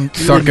didn't pound.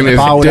 he Sucking didn't his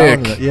bow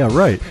down dick. to that. Yeah,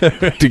 right.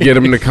 to get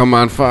him to come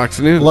on Fox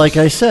News. Like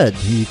I said,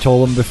 he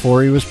told him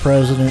before he was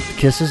president to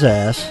kiss his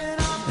ass,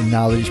 and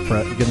now that he's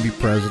going to be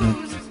president,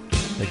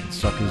 they can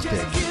suck his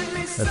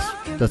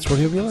dick. That's what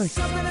he'll be like.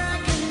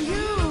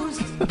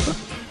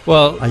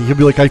 Well, He'll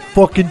be like, I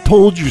fucking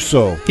told you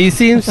so. he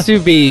seems to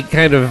be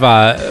kind of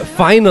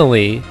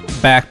finally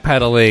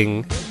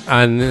backpedaling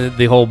on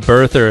the whole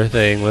birther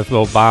thing with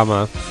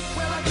Obama.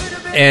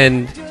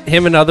 And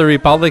him and other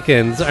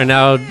Republicans are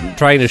now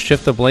trying to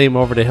shift the blame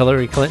over to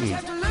Hillary Clinton,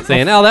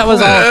 saying, "Oh, that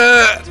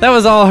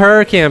was all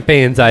her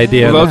campaign's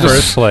idea in Well, the they'll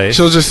first place."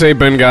 She'll just say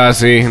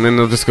Benghazi, and then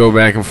they'll just go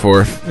back and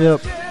forth.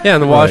 Yep. Yeah,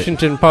 in the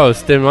Washington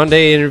Post, in one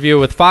day interview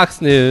with Fox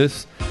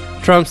News,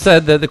 Trump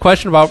said that the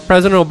question about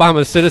President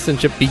Obama's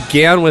citizenship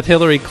began with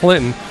Hillary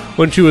Clinton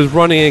when she was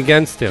running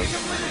against him.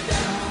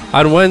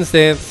 On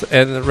Wednesday at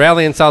the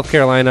rally in South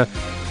Carolina,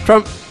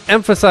 Trump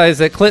emphasized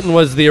that Clinton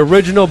was the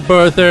original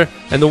birther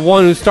and the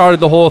one who started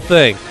the whole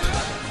thing.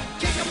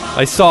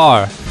 I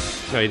saw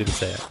her. No, he didn't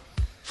say it.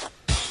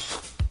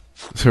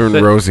 It's her and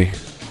But- Rosie.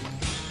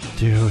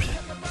 Dude,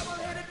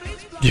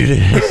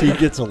 if he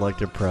gets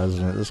elected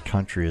president, this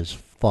country is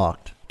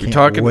fucked. Can't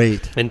talking-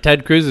 wait. And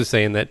Ted Cruz is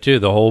saying that too.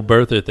 The whole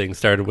birther thing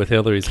started with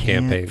Hillary's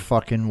campaign. Can't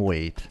fucking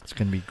wait. It's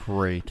going to be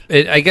great.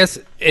 I guess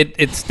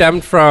it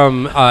stemmed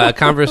from a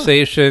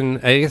conversation.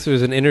 I guess it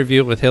was an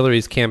interview with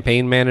Hillary's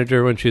campaign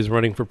manager when she was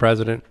running for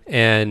president,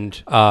 and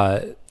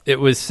it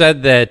was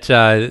said that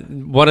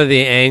one of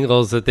the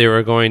angles that they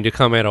were going to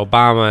come at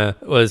Obama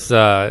was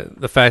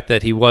the fact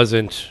that he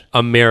wasn't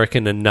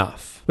American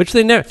enough. Which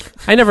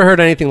I never heard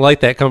anything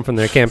like that come from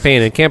their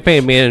campaign. And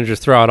campaign managers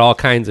throw out all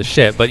kinds of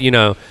shit. But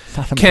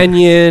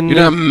Kenyan, You're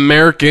not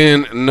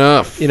American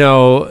enough.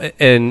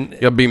 and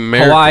You'll be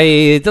American.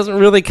 Hawaii, it doesn't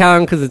really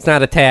count because it's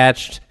not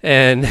attached.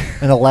 And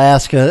And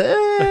Alaska,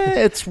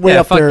 it's way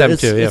Yeah, up fuck there. them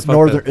It's, too. Yeah, it's fuck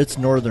northern. them. It's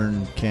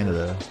northern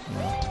Canada.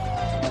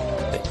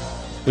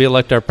 we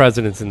elect our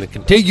presidents in the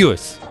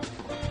contiguous.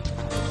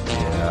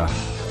 Yeah.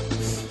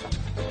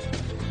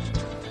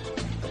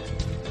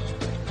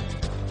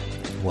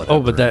 Whatever. Oh,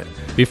 but that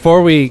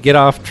before we get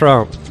off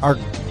Trump, Our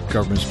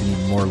government's going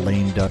to be more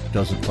lame duck.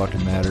 Doesn't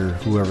fucking matter.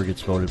 Whoever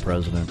gets voted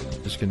president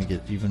is going to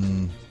get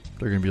even.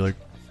 They're going to be like,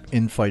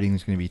 infighting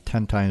is going to be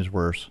 10 times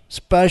worse,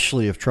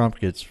 especially if Trump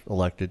gets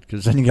elected,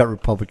 because then you got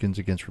Republicans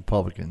against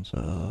Republicans.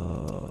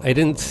 I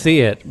didn't see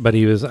it, but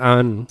he was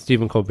on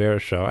Stephen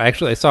Colbert's show.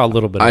 Actually, I saw a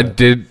little bit of I it.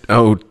 did.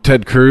 Oh,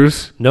 Ted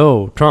Cruz?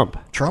 No, Trump.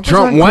 Trump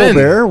Trump was on when?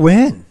 Colbert.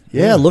 When?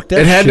 Yeah, look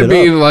that It had to shit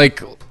be up.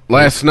 like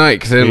last night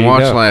because I didn't There you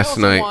watch go. last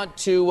I night. want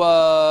to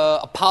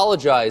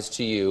apologize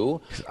to you.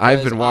 I've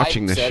because been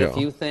watching this I've show. said a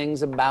few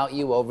things about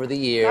you over the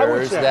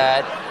years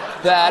that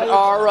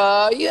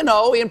are,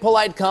 in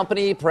polite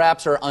company,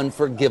 perhaps are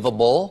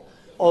unforgivable.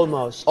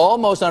 Almost.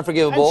 Almost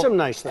unforgivable. And some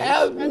nice things.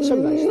 And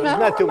some nice things.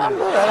 Not too many.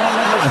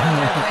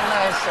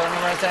 I nice. I don't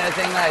remember saying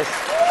anything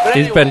nice. But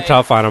He's been anyway,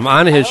 tough on him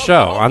on his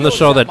show, on the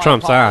show that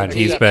Trump's on.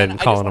 He's been I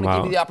calling him just want to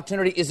give out. you the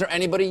opportunity. Is there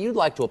anybody you'd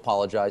like to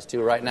apologize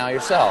to right now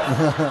yourself?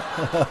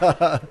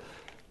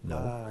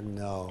 No.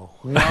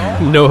 No,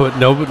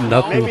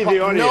 nothing. Maybe the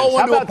audience. No one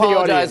How to about the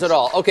apologize audience? at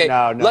all. Okay.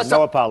 No,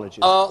 no apologies.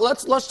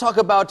 Let's talk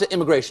about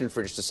immigration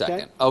for just a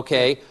second.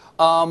 Okay.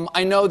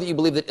 I know that you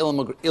believe that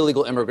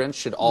illegal immigrants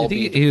should all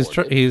be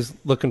deported. He's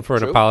looking for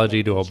an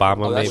apology to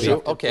Obama, that's maybe.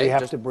 true. Okay. We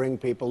have to bring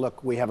people.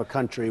 Look, we have a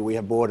country. We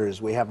have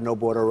borders. We have no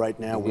border right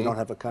now. We don't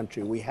have a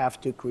country. We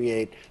have to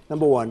create.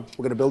 Number one,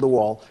 we're going to build a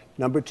wall.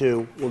 Number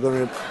two, we're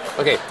going to.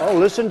 Okay. Oh,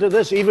 listen to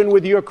this. Even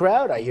with your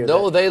crowd, I hear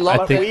No, that. they love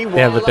I think, it.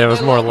 yeah, but there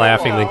was more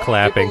laughing than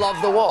clapping. People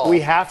love the wall.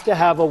 We have to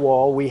have a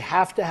wall. We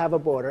have to have a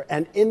border.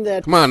 And in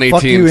that Come on,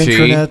 Fuck AT&T. you,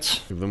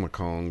 intranets. Give them a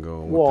call and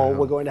go. wall,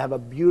 we're going to have a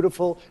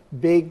beautiful,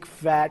 big,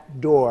 fat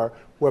door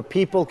where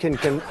people can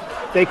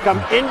they come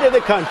into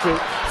the country.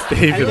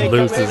 David and they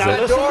loses come in. Now,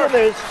 it. listen to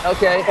this.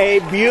 Okay.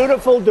 A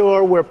beautiful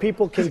door where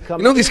people can come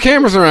You know, these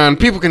cameras are on.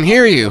 People can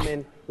hear you.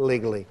 in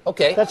legally.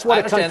 Okay, That's what I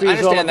a country understand,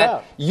 is all I understand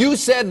about. that. You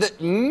said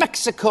that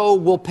Mexico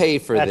will pay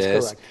for That's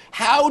this. correct.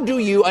 How do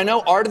you, I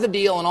know art of the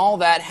deal and all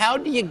that, how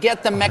do you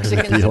get the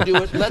Mexicans to do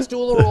it? Let's do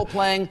a little role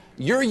playing.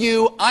 You're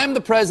you, I'm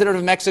the president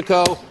of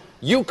Mexico.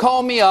 You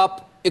call me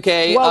up,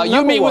 okay? Well, you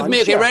number meet with one,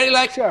 me, okay? sure, Ready?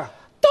 Like, sure.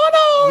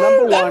 Donald,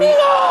 Number let one. me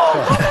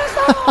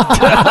go.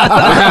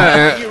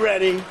 Are you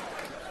ready?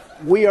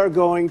 We are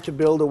going to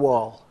build a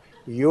wall.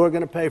 You're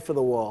going to pay for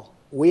the wall.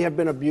 We have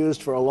been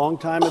abused for a long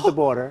time at the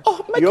border.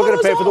 You're going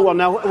to pay for the wall.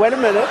 Now, wait a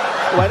minute.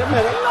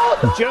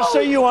 Just so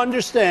you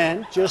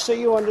understand,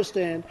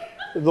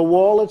 the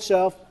wall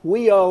itself,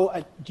 we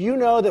owe, do you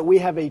know that we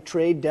have a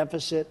trade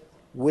deficit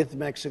with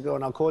Mexico?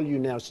 And I'll call you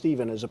now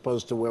Stephen as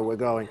opposed to where we're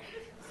going.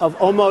 Of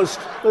almost,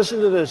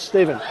 listen to this,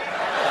 Stephen.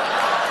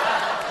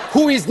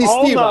 Who is this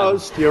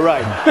Almost, you're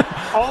right.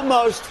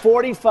 Almost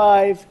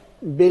 $45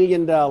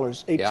 billion,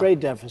 trade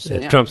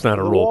deficit. Yeah, Trump's not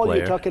a The role wall, player.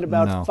 You're talking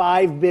about No.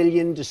 $5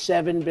 billion to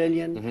 $7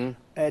 billion.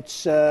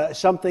 It's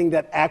something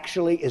that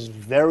actually is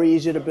very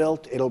easy to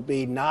build. It'll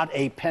be not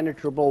a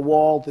penetrable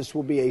wall. This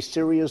will be a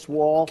serious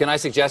wall. Can I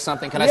suggest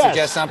something? Can I Yes,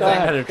 suggest something? go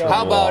ahead.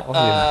 How about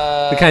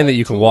The kind that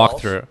you can two walk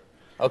walls? through.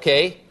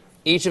 Okay,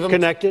 each of them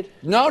Connected?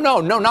 No,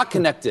 not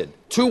connected.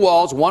 Two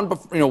walls,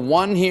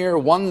 one here,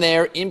 one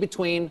there, in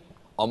between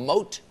a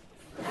moat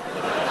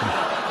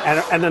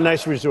And a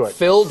nice resort.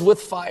 filled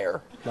with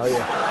fire Oh,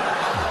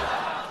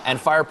 yeah. and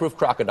fireproof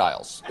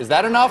crocodiles. Is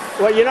that enough?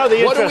 Well, you know,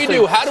 the What do we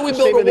interesting- do? How do we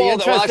build Stephen, a wall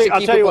that will actually I'll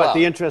keep tell you people what, out?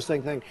 the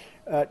interesting thing.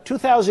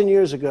 2,000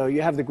 years ago,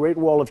 you have the Great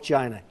Wall of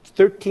China. It's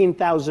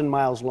 13,000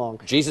 miles long.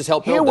 Jesus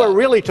helped Here build we're that.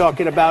 really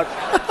talking about,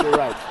 you're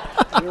right.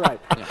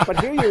 But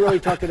here you're really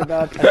talking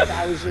about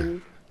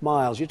 1,000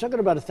 miles. You're talking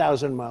about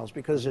 1,000 miles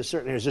because there's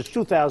certain areas. It's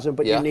 2,000,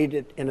 but Yeah. you need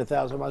it in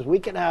 1,000 miles. We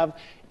can have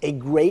a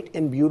great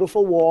and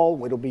beautiful wall.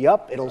 It'll be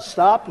up. It'll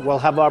stop. We'll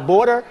have our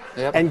border.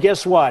 Yep. And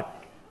guess what?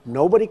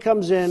 Nobody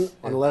comes in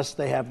unless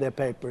they have their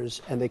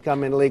papers, and they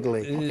come in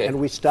legally. Okay. And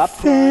we stop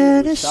crime,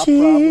 and we stop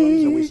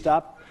problems, and we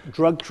stop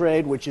drug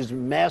trade, which is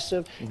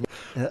massive.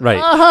 Right.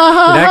 You're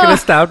not going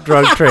to stop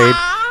drug trade.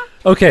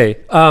 Okay.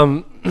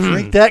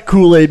 Drink that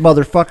Kool-Aid,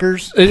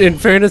 motherfuckers. In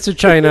fairness to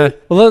China,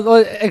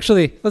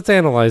 let's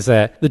analyze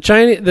that.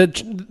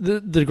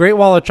 The Great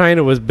Wall of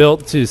China was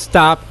built to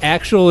stop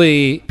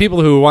actually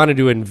people who wanted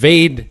to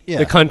invade Yeah,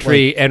 the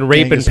country like and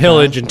rape Genghis and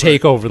pillage Khan. and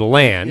take over the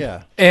land.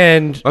 Yeah.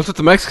 And That's what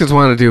the Mexicans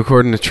want to do,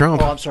 according to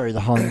Trump, Oh, I'm sorry,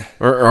 the Hun,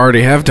 or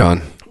already have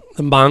done.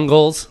 the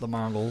Mongols. the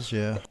Mongols,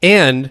 yeah.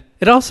 And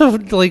it also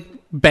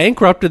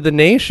bankrupted the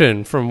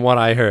nation, from what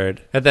I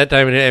heard at that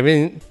time. I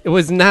mean, it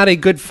was not a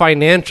good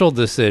financial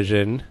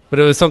decision, but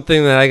it was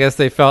something that I guess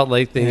they felt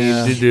like they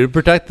needed to do to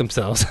protect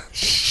themselves.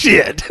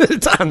 Shit,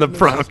 it's on the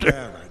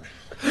prompter.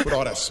 With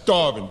all that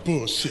starving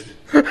bullshit.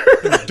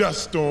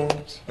 Dust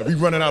storms, and we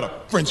running out of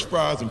French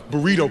fries and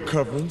burrito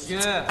coverings.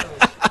 Yeah.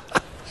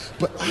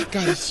 But I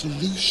got a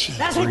solution.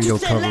 That's what you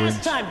said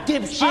last time,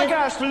 dipshit. I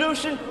got a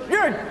solution.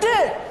 You're a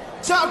dick.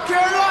 South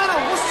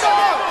Carolina, what's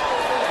up?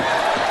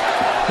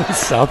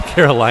 South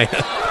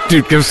Carolina.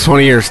 Dude, give us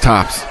 20 years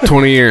tops.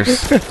 20 years.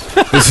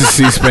 This is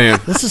C-SPAN.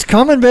 This is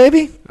coming,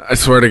 baby. I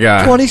swear to God.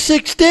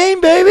 2016,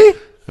 baby.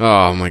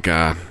 Oh, my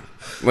God.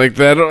 Like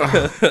that.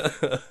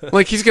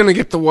 Like he's going to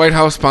get the White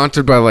House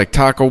sponsored by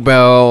Taco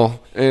Bell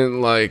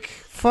and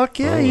Fuck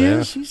yeah, he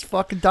is. He's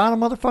fucking Donald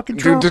motherfucking Dude,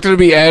 Trump. there's going to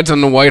be ads on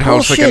the White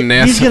House like a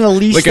Bullshit. He's gonna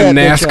lease like a that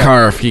bitch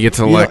NASCAR out. if he gets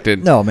You know-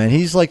 elected. no, man,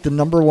 he's like the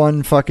number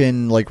one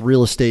fucking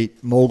real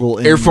estate mogul.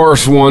 In Air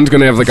Force One's going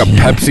to have a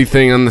Pepsi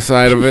thing on the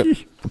side of it.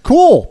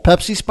 Cool.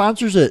 Pepsi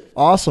sponsors it.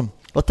 Awesome.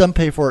 Let them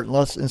pay for it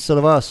instead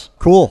of us.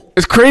 Cool.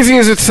 As crazy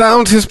as it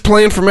sounds, his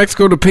plan for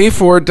Mexico to pay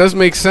for it does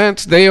make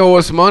sense. They owe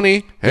us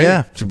money. Hey,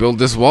 Yeah. to build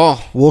this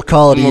wall. We'll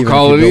call it We'll even.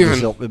 call if it you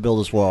even. build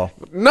this wall.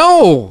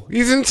 No,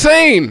 he's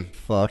insane.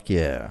 Fuck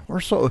yeah. We're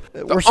so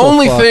The fucked.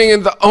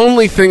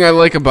 only thing I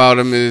like about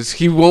him is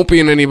he won't be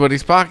in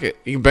anybody's pocket.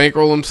 He can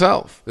bankroll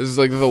himself. This is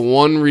the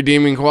one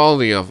redeeming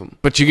quality of him.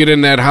 But you get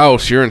in that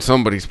house, you're in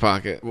somebody's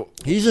pocket.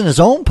 He's in his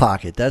own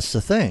pocket. That's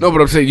the thing. No,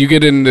 but I'm saying you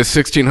get into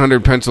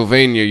 1600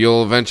 Pennsylvania,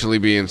 you'll eventually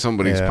be in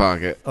somebody's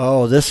pocket.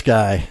 Oh, this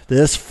guy.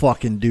 This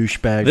fucking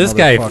douchebag. This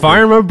guy, motherfucker.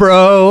 Farmer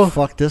Bro.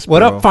 Fuck this What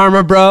bro. up,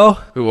 Farmer Bro?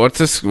 What's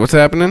this? What's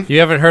happening? You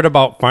haven't heard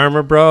about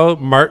Farmer Bro?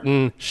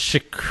 Martin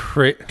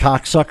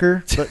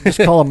Cocksucker? Just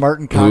call him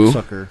Martin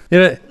Cocksucker.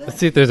 Let's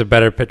see if there's a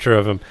better picture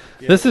of him.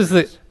 This is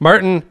the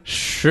Martin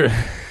Short?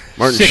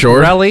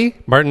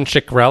 Martin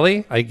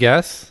Shkreli, I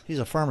guess. He's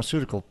a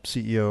pharmaceutical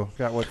CEO.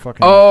 Got what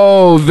fucking...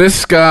 Oh,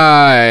 this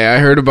guy. I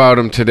heard about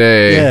him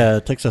today. Yeah,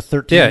 it takes a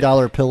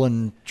 $13 pill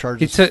and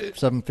charges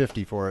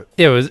 $750 for it.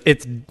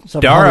 It's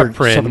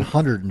Daraprin.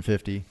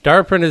 $750.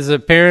 Daraprin is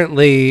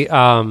apparently...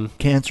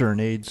 cancer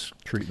and AIDS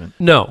treatment.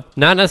 No,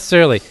 not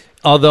necessarily.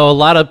 Although a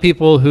lot of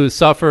people who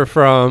suffer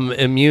from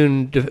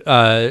immune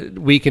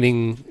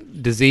weakening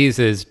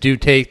diseases do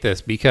take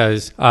this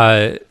because...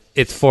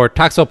 it's for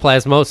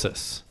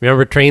toxoplasmosis.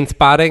 Remember Train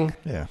Spotting?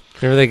 Yeah.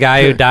 Remember the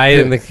guy who died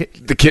and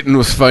the kitten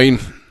was fine.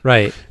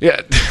 Right.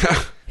 Yeah.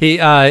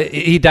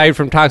 He died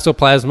from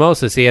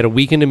toxoplasmosis. He had a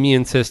weakened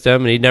immune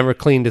system, and he never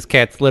cleaned his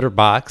cat's litter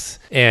box,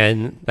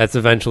 and that's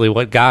eventually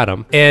what got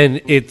him. And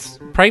it's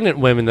pregnant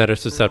women that are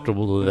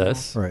susceptible to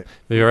this. Right.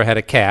 If you ever had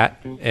a cat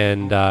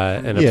and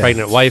a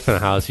pregnant wife in a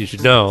house, you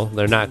should know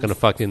they're not going to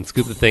fucking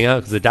scoop the thing out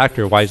because the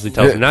doctor wisely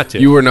tells you not to.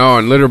 You were now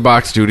on litter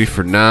box duty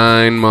for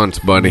 9 months,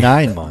 buddy.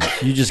 9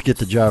 months. You just get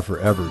the job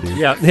forever, dude.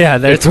 Yeah.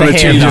 That's when it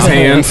changes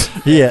hands.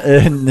 Yeah.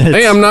 And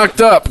hey, I'm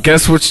knocked up.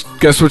 Guess which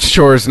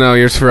chores now?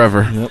 Yours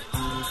forever. Yep.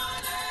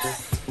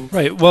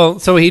 Right. Well,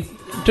 so he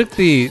took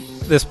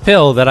this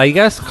pill that I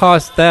guess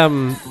cost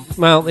them.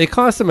 Well, it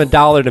cost them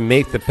 $1 to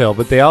make the pill,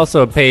 but they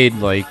also paid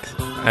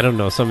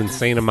some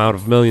insane amount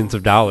of millions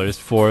of dollars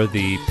for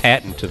the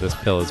patent to this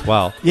pill as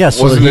well. Yeah,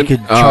 so that he could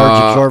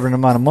charge exorbitant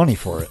amount of money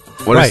for it.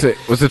 What is it?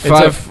 Was it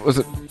was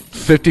it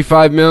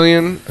 55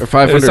 million or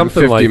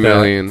 550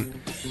 million?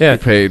 Yeah,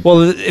 he paid.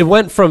 Well, it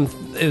went from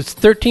it was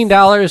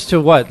 $13 to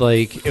what?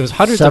 Like it was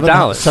hundreds of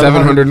dollars.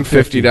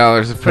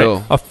 $750 a pill.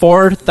 Right. A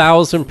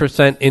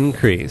 4,000%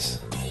 increase.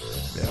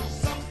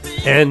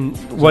 Yeah.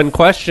 And when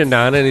questioned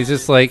on it, he's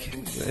just like,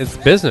 "It's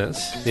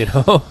business, you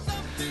know."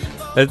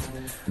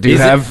 Do you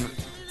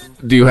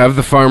have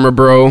the Farmer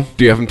Bro?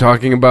 Do you have him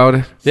talking about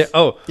it? Yeah.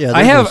 Oh, yeah.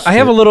 I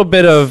have a little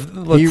bit of.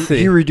 Let's see.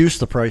 He reduced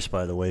the price,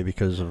 by the way,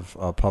 because of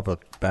public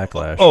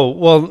backlash. Oh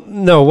well,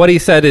 no. What he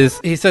said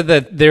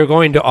that they're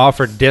going to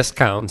offer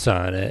discounts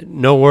on it.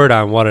 No word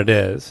on what it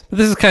is. But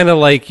this is kind of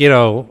like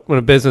when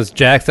a business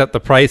jacks up the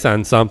price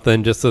on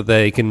something just so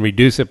they can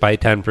reduce it by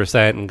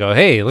 10% and go,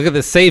 "Hey, look at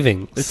this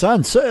savings! It's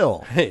on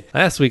sale." Hey,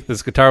 last week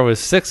this guitar was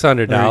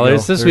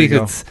 $600. This week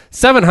it's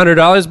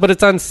 $700, but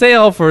it's on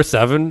sale for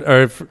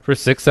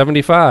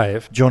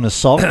 $675.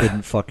 Jonas Salk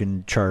didn't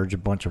fucking charge a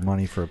bunch of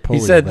money for a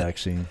polio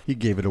vaccine. He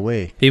gave it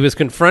away. He was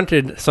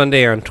confronted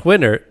Sunday on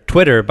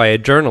Twitter by a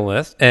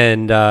journalist,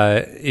 and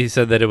he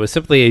said that it was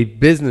simply a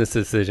business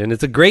decision.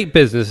 It's a great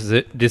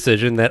business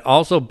decision that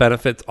also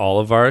benefits all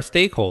of our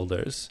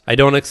stakeholders. I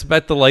don't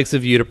expect the likes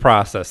of you to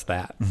process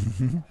that.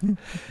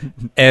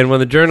 And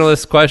when the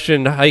journalist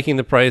questioned hiking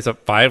the price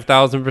up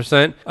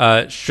 5,000%,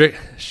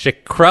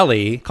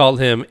 Shkreli called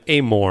him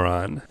a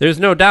moron. There's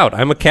no doubt.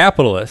 I'm a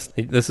capitalist.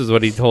 This is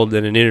what he told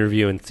in an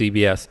interview in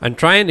CBS. I'm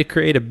trying to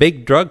create a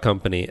big drug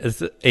company,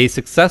 a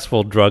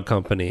successful drug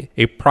company,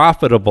 a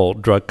profitable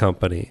drug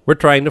company. We're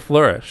trying to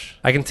flourish.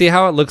 I can see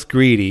how it looks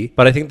greedy,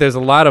 but I think there's a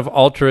lot of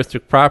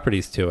altruistic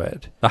properties to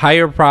it. The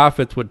higher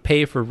profits would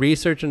pay for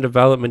research and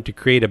development to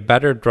create a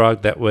better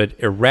drug that would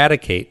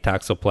eradicate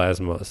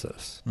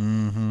toxoplasmosis.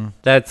 Mm-hmm.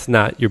 That's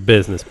not your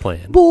business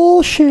plan.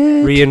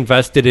 Bullshit.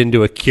 Reinvested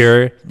into a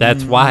cure.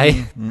 That's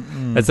why.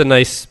 That's a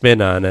nice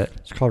spin on it.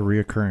 It's called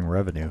reoccurring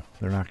revenue.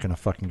 They're not going to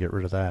fucking get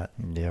rid of that.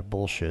 Yeah,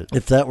 bullshit.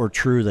 If that were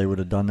true, they would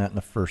have done that in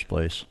the first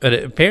place.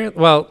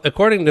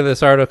 According to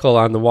this article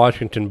on the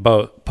Washington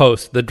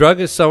Post, the drug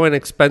is so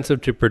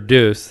inexpensive to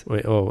produce.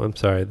 I'm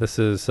sorry. This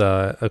is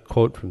a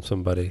quote from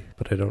somebody,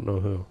 but I don't know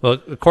who. Well,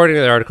 according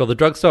to the article, the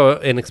drug's so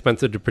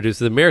inexpensive to produce,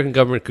 the American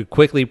government could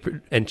quickly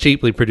and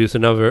cheaply produce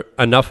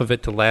enough of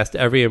it to last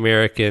every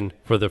American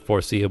for the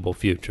foreseeable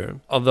future.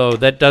 Although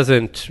that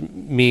doesn't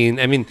mean,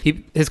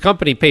 his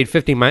company paid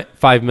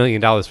 $55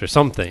 million for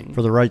something.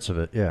 For the rights of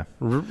it, yeah.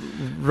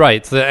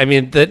 Right. So,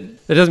 that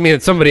doesn't mean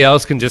that somebody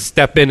else can just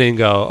step in and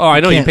go, "Oh,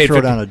 I know you paid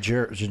throw down a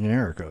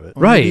generic of it."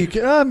 Right.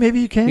 Maybe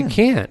you can. You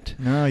can't.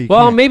 No, you can't.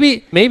 Well,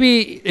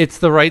 maybe it's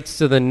the rights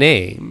to the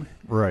name.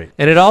 Right.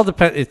 And it all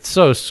depends. It's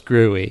so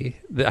screwy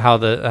how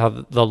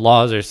the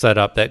laws are set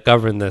up that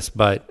govern this,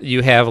 but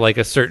you have like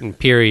a certain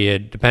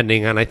period,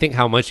 depending on, I think,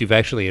 how much you've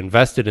actually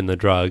invested in the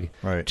drug,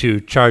 right, to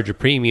charge a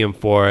premium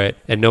for it,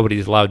 and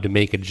nobody's allowed to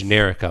make a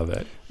generic of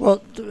it.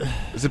 Well,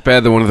 is it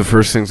bad that one of the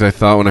first things I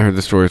thought when I heard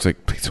the story is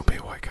like, please don't be a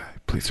white guy.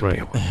 Please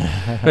repeat.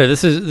 Right,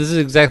 this is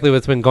exactly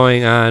what's been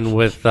going on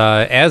with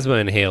asthma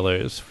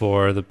inhalers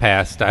for the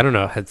past, I don't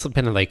know, it's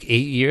been like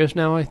 8 years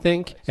now, I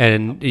think.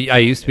 And I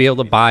used to be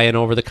able to buy an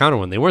over-the-counter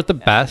one. They weren't the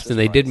best, and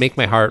they did make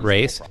my heart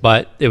race,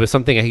 but it was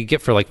something I could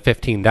get for like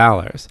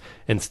 $15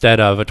 instead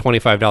of a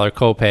 $25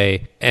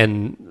 copay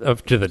and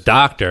to the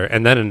doctor,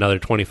 and then another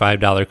 $25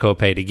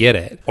 copay to get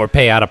it, or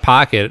pay out of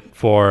pocket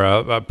for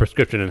a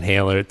prescription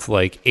inhaler. It's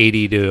like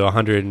 $80 to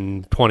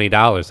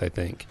 $120, I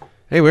think.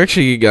 Hey, we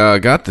actually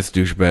got this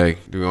douchebag.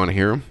 Do we want to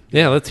hear him?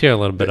 Yeah, let's hear a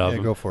little bit of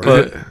him. Go for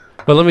it.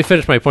 But let me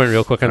finish my point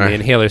real quick on the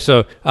inhaler.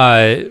 So,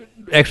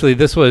 actually,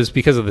 this was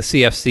because of the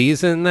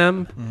CFCs in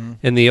them,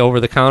 in the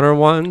over-the-counter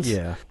ones.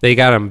 Yeah. They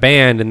got them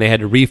banned, and they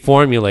had to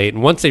reformulate.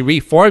 And once they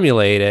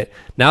reformulate it,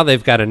 now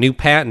they've got a new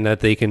patent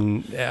that they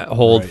can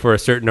hold for a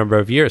certain number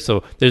of years.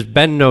 So there's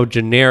been no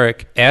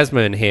generic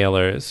asthma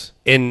inhalers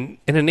in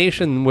a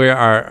nation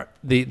where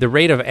the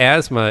rate of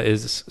asthma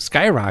is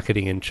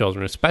skyrocketing in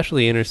children,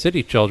 especially inner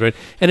city children,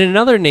 and in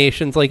other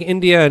nations like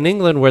India and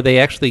England where they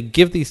actually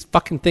give these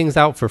fucking things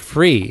out for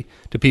free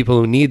to people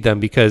who need them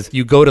because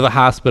you go to the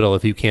hospital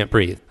if you can't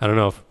breathe. I don't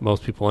know if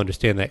most people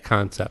understand that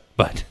concept,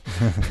 but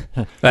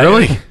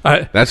really,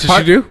 that's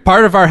what you do.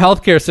 Part of our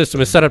healthcare system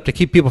is set up to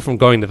keep people from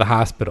going to the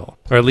hospital,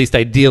 or at least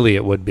ideally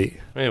it would be.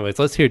 Anyways,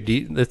 let's hear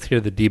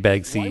the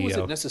D-bag CEO. Why was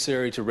it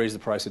necessary to raise the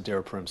price of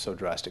Daraprim so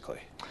drastically?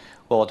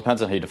 Well, it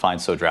depends on how you define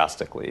so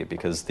drastically,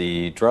 because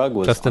the drug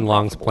was Justin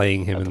Long's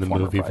playing him in the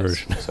movie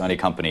version. So any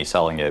company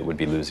selling it would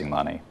be losing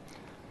money.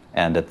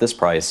 And at this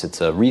price, it's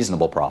a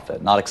reasonable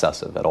profit, not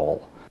excessive at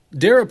all.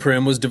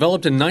 Daraprim was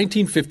developed in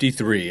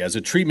 1953 as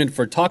a treatment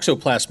for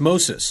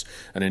toxoplasmosis,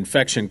 an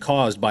infection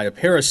caused by a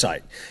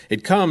parasite.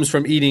 It comes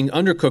from eating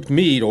undercooked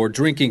meat or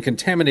drinking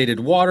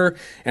contaminated water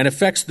and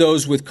affects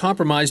those with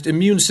compromised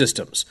immune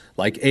systems,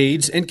 like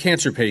AIDS and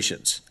cancer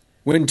patients.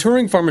 When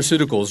Turing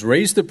Pharmaceuticals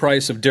raised the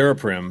price of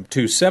Daraprim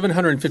to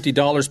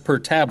 $750 per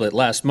tablet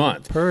last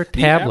month, the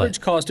average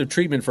cost of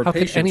treatment for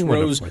patients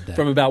rose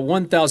from about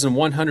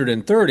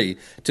 $1,130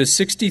 to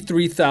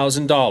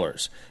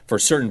 $63,000. For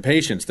certain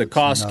patients, the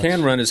cost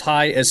can run as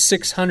high as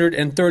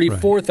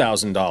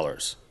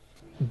 $634,000.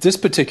 This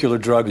particular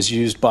drug is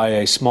used by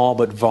a small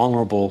but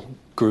vulnerable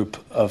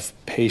group of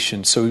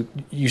patients, so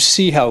you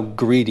see how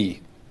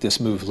greedy this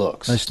move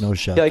looks. Nice nose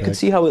shot. Yeah, I can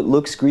see how it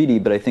looks greedy,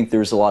 but I think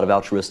there's a lot of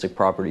altruistic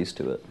properties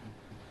to it.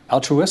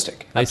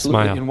 Altruistic? Nice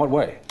Absolutely. smile. In what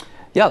way?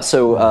 Yeah,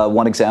 so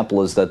one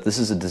example is that this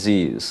is a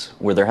disease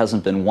where there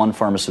hasn't been one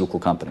pharmaceutical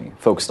company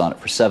focused on it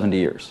for 70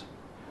 years.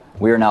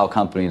 We are now a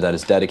company that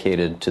is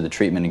dedicated to the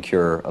treatment and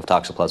cure of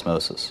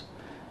toxoplasmosis.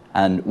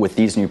 And with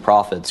these new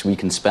profits, we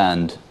can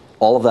spend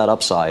all of that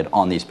upside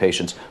on these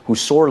patients who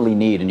sorely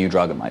need a new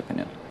drug, in my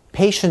opinion.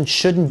 Patients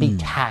shouldn't be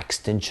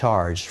taxed and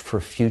charged for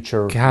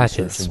future God, research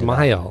his and smile.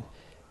 development.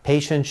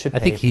 Patients should pay I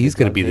think for he's the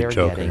going to be drug the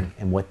they're Joker. getting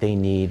and what they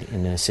need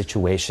in a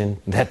situation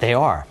that they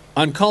are.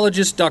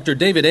 Oncologist Dr.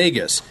 David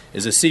Agus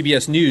is a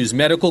CBS News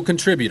medical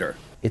contributor.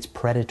 It's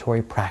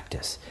predatory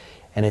practice,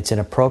 and it's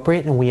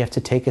inappropriate, and we have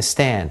to take a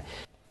stand.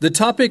 The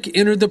topic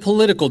entered the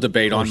political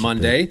debate on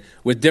Monday,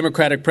 with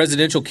Democratic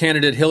presidential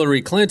candidate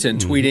Hillary Clinton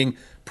tweeting,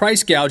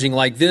 "Price gouging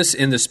like this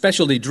in the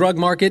specialty drug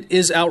market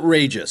is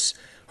outrageous."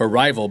 Her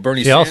rival,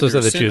 Bernie She also Sanders,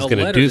 said that she was going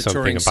to do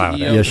something about it.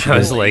 Yes, I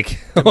was like,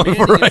 demanding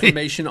right.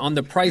 information on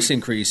the price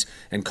increase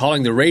and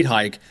calling the rate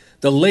hike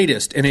the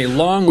latest in a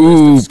long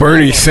Ooh, list of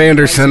Bernie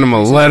Sanders sent him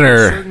a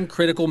letter. certain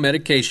critical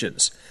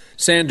medications.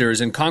 Sanders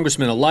and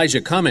Congressman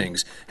Elijah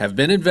Cummings have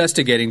been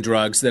investigating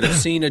drugs that have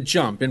seen a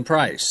jump in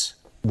price.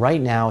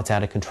 Right now, it's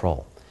out of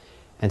control.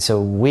 And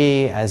so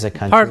we, as a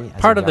country,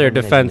 Part as of their government,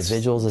 as defense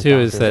individuals, as too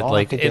is doctors, that all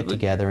like have to get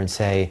together and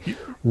say,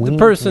 we the need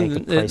person, to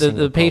make the pricing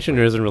the patient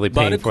isn't really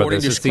But paying for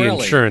according this. to It's the Shkreli,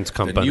 insurance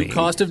company. the new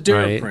cost of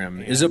right?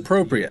 Daraprim is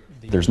appropriate.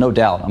 There's no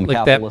doubt. I'm a Like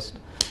that- capitalist.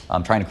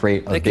 I'm trying to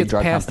create a that big gets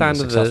drug passed company, on a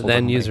to the successful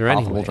end drug user company,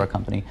 profitable anyway. drug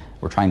company.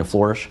 We're trying to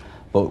flourish,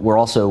 but we're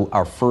also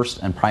our first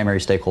and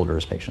primary stakeholder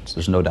as patients.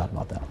 There's no doubt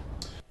about that.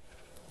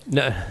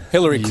 No.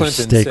 Hillary You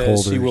Clinton says she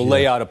stakeholders, will yeah.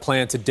 lay out a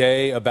plan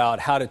today about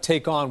how to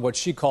take on what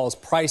she calls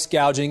price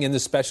gouging in the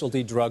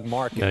specialty drug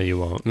market. No, you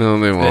won't. No,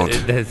 they won't.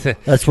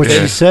 That's what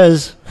she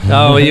says.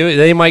 Oh,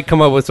 they might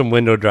come up with some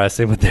window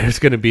dressing, but there's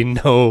going to be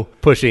no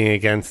pushing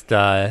against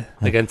a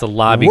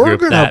lobby We're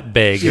group gonna- that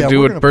big. yeah, Do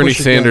we're what gonna Bernie push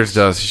Sanders against-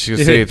 does. She's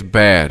gonna say it's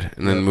bad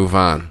and then move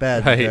on.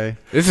 Bad, Right. okay.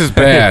 This is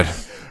bad.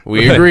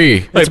 We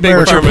agree. Like Big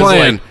What's your Pharma's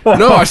plan? like,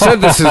 No, I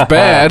said this is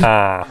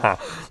bad.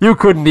 You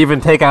couldn't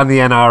even take on the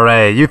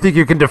NRA. You think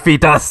you can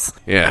defeat us?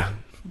 Yeah.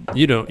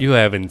 You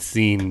haven't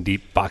seen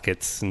deep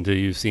pockets until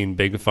you've seen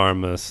Big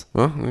Pharma's.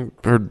 Well,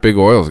 I heard Big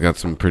Oil's got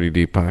some pretty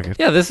deep pockets.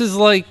 Yeah, this is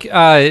like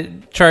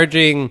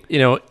charging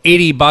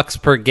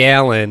 $80 per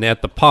gallon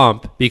at the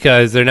pump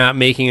because they're not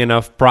making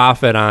enough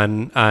profit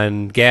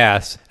on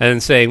gas,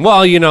 and saying,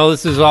 well,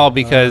 this is all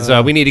because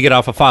we need to get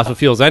off of fossil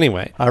fuels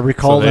anyway. I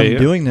recall So there them you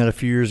go. doing that a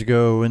few years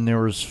ago when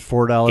there was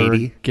 $4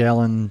 80?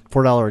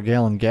 a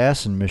gallon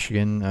gas in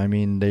Michigan. I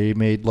mean, they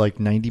made like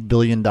 $90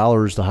 billion,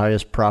 the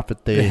highest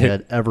profit they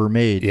had ever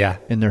made. Yeah.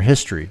 in their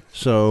history.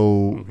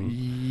 So,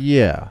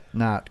 yeah,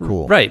 not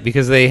cool. Right,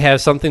 because they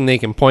have something they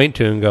can point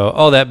to and go,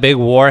 oh, that big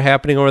war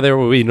happening over there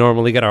where we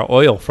normally get our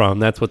oil from,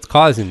 that's what's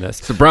causing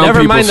this. the brown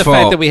Never mind people's the fault.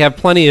 fact that we have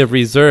plenty of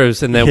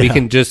reserves and that we Yeah.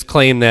 can just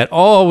claim that,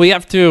 oh, we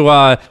have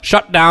to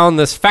shut down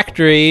this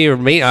factory or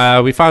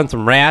we found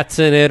some rats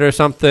in it or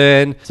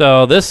something.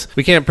 So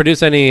we can't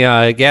produce any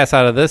gas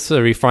out of this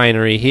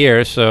refinery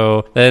here,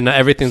 so then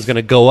everything's going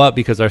to go up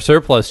because our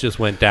surplus just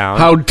went down.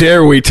 How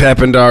dare we tap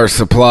into our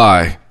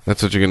supply?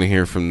 That's what you're going to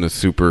hear from the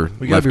super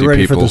We got lefty to be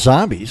ready people. for the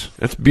zombies.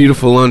 That's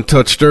beautiful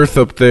untouched earth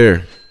up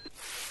there.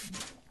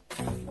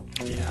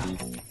 Yeah.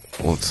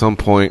 Well, at some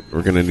point,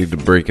 we're going to need to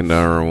break into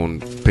our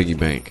own piggy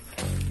bank.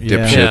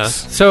 Dipshits. Yeah.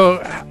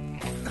 So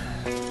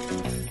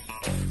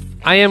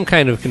I am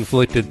kind of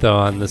conflicted though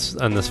on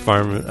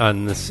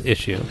this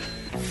issue.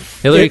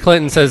 Hillary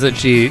Clinton says that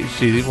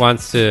she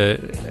wants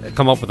to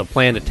come up with a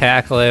plan to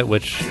tackle it,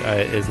 which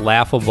is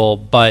laughable.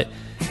 But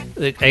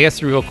I guess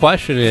the real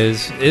question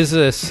is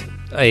this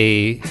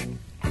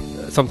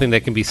something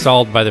that can be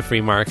solved by the free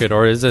market,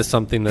 or is this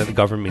something that the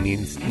government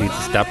needs to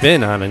step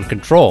in on and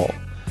control?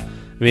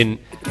 I mean,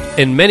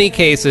 in many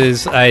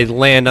cases, I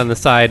land on the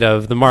side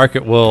of the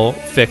market will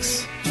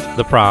fix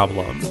the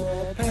problem.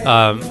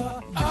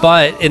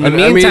 But in the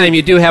meantime,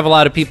 you do have a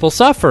lot of people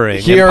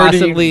suffering. He and already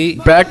possibly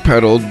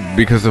backpedaled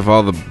because of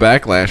all the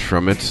backlash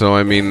from it. So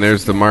I mean,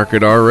 there's the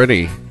market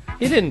already.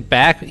 He didn't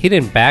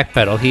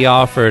backpedal. He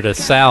offered a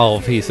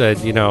salve. He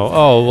said,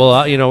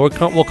 we'll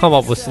come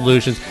up with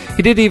solutions.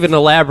 He did even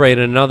elaborate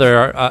in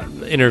another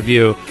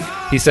interview.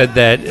 He said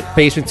that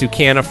patients who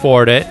can't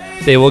afford it,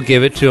 they will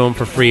give it to them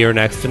for free or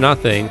next to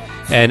nothing,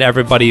 and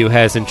everybody who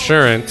has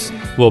insurance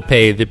will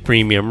pay the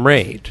premium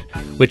rate.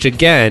 Which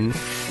again,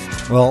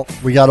 well,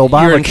 we got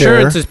Obamacare. Your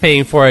insurance is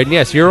paying for it. And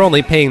yes, you're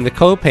only paying the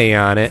copay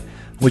on it,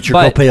 which your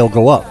copay will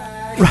go up.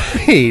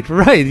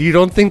 Right. You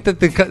don't think that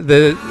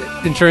the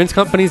insurance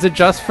companies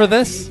adjust for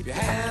this?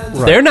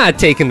 Right. They're not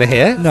taking the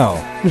hit. No.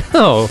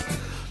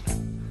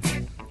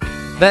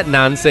 That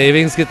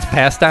non-savings gets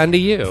passed on to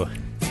you.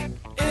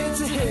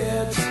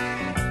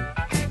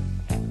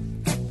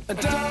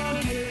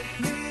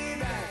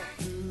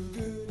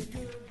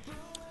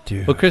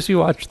 Dude. Well, Chris, you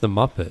watched The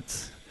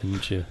Muppets,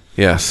 didn't you?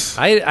 Yes.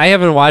 I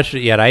haven't watched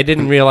it yet. I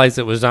didn't realize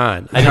it was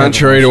on.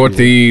 Contrary to what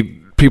the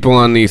people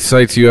on these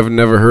sites you have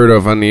never heard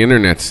of on the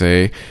internet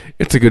say,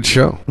 it's a good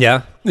show.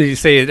 Yeah. You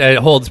say it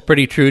holds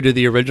pretty true to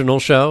the original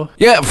show?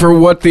 Yeah, for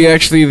what the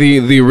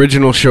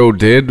original show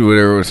did,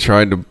 where it was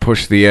trying to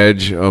push the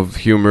edge of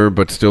humor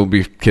but still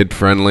be kid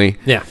friendly.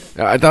 Yeah.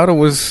 I thought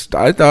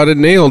it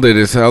nailed it.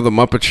 Is how the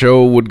Muppet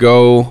Show would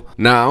go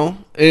now.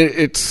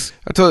 It's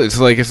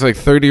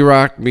 30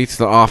 Rock meets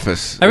The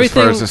Office as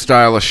far as the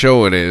style of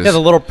show it is. Yeah, the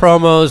little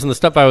promos and the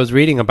stuff I was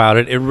reading about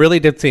it, it really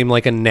did seem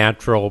like a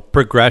natural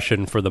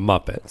progression for the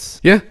Muppets.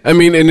 Yeah, I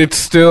mean, and it's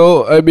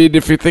still,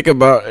 if you think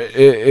about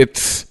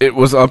it, it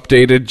was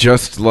updated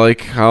just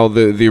like how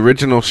the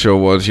original show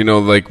was.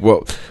 Like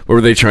what were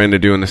they trying to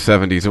do in the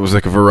 70s? It was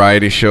like a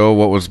variety show.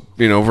 What was,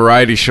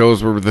 variety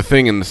shows were the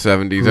thing in the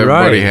 70s.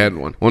 Everybody had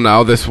one. Well,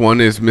 now this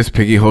one is Miss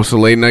Piggy hosts a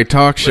late night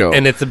talk show.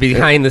 And it's a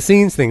behind the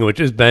scenes thing, which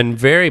has been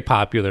very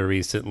popular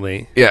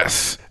recently.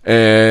 Yes.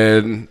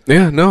 And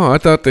I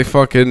thought they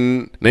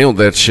fucking nailed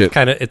that shit.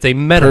 It's a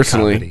meta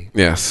comedy.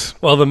 Yes.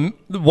 Well, the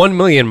 1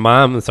 million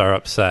moms are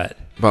upset.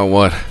 About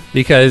what?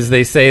 Because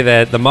they say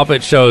that the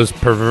Muppet Show's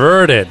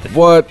perverted.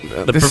 What?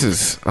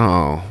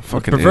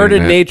 Fucking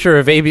perverted internet. nature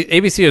of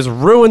ABC has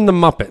ruined the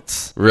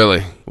Muppets.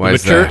 Really? Why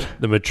is that?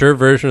 The mature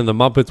version of the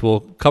Muppets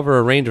will cover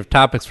a range of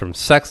topics from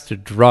sex to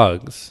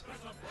drugs.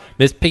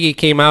 Miss Piggy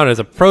came out as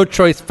a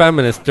pro-choice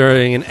feminist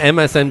during an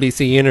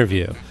MSNBC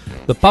interview.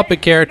 The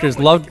puppet characters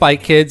loved by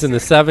kids in the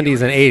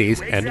 70s and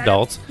 80s, and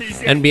adults,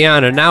 and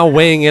beyond, are now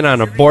weighing in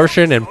on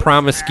abortion and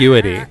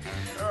promiscuity.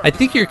 I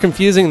think you're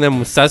confusing them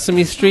with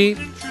Sesame Street,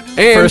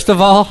 first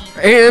of all.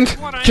 And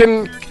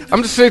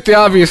I'm just saying the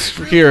obvious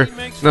here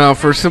now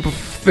for simple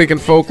thinking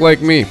folk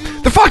like me.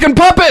 The fucking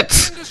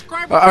puppets!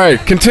 All right,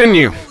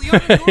 continue.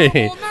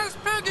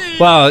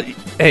 Well,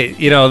 hey,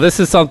 this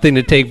is something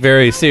to take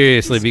very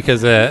seriously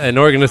because an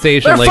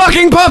organization They're like...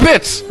 fucking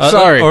puppets!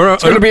 Sorry.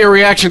 It's going to be a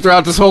reaction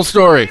throughout this whole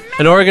story.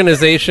 An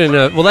organization...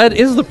 that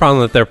is the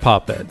problem that they're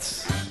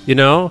puppets.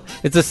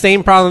 It's the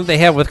same problem they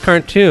have with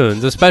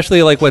cartoons,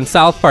 especially like when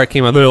South Park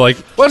came out. They're like,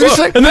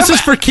 and this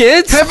is for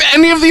kids? Have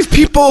any of these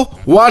people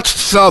watched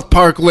South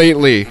Park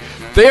lately?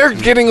 They're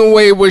getting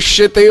away with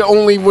shit they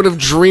only would have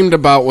dreamed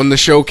about when the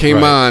show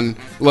came on.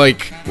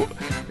 Like,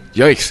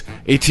 yikes,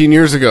 18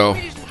 years ago.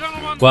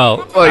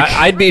 Well,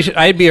 I'd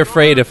be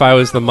afraid if I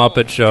was the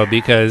Muppet Show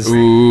because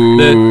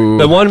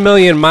the 1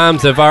 million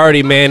moms have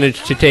already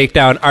managed to take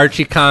down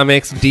Archie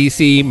Comics,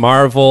 DC,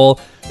 Marvel,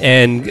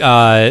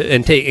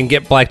 and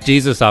get Black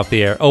Jesus off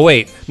the air. Oh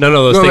wait, none of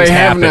those No, things they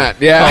have happened.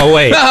 not, yeah. Oh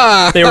wait,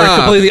 they were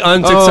completely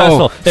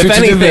unsuccessful. Oh, see if what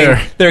you did anything,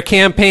 there. their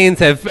campaigns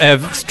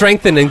have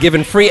strengthened and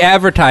given free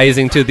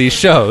advertising to these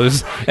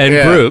shows and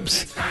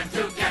groups.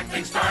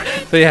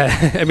 So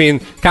yeah, I mean,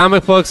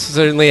 comic books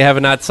certainly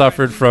have not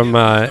suffered from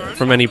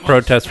any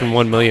protests from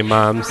 1 Million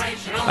Moms.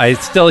 I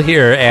still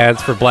hear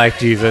ads for Black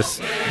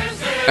Jesus.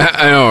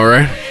 I know,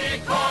 right?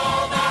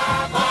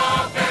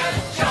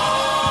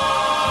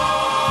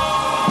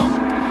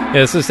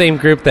 Yeah, it's the same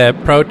group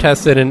that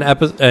protested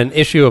an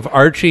issue of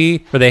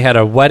Archie where they had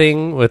a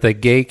wedding with a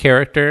gay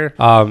character.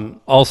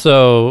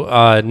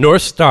 Also,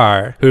 North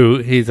Star, who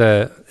he's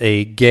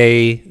a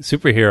gay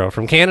superhero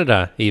from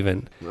Canada,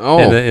 even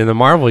in the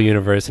Marvel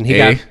universe, and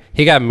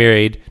he got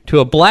married to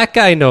a black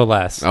guy, no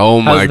less.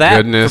 Oh my How's that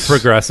goodness! for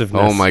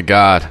progressiveness. Oh my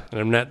God! And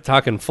I'm not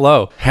talking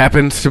Flo.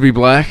 Happens to be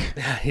black.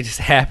 He just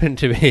happened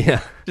to be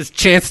just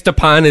chanced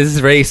upon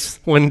his race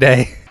one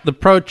day. The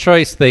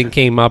pro-choice thing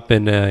came up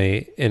in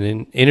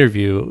an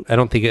interview. I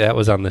don't think that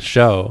was on the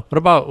show. What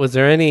about, was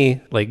there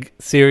any like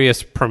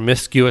serious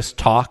promiscuous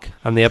talk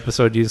on the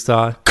episode you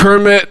saw?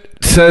 Kermit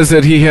says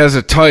that he has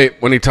a type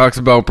when he talks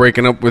about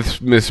breaking up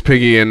with Miss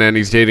Piggy and then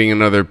he's dating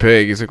another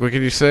pig. He's like, what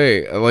can you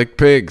say? I like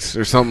pigs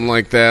or something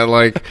like that.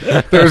 Like,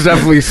 there's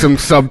definitely some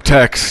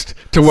subtext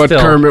to what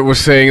Kermit was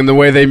saying and the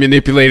way they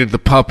manipulated the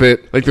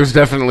puppet. Like, there's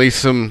definitely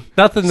some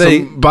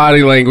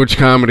body language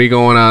comedy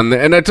going on.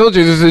 And I told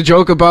you, there's a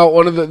joke about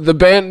one of the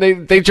band.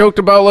 They joked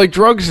about, like,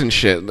 drugs and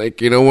shit. Like,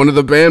 you know, one of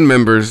the band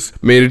members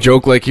made a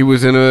joke like he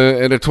was in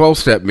a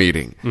 12-step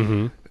meeting.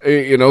 Mm-hmm.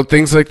 You know,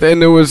 things like that.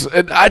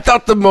 And I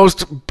thought the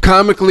most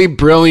comically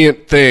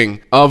brilliant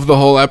thing of the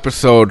whole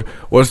episode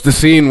was the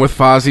scene with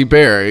Fozzie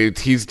Bear.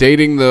 He's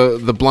dating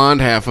the blonde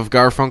half of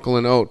Garfunkel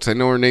and Oates. I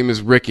know her name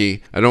is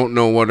Ricky. I don't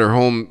know what her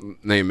home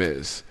name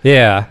is.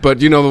 Yeah.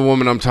 But you know the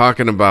woman I'm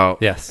talking about.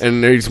 Yes.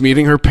 And he's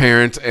meeting her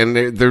parents, and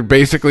they're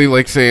basically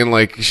like saying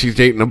like she's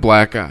dating a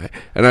black guy.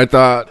 And I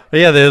thought,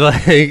 yeah,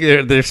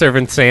 they're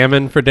serving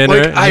salmon for dinner.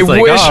 Like, And he's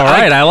I wish all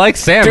right, I like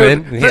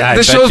salmon. Dude, yeah,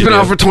 the show's been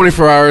out for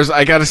 24 hours.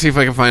 I got to see if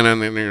I can find it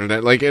on the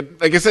internet. Like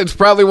I said, it's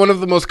probably one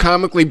of the most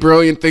comically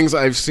brilliant things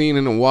I've seen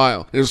in a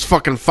while. It was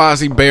fucking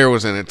Fozzie Bear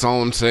was in it. That's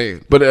all I'm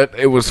saying. But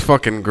it was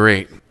fucking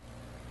great.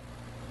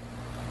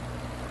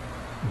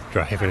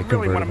 Driving a I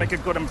really want to make a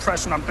good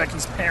impression on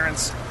Becky's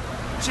parents.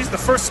 She's the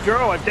first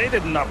girl I've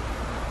dated in a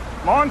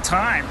long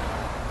time.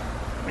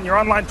 When your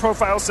online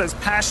profile says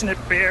passionate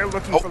bear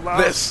looking for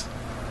love,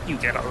 you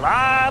get a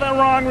lot of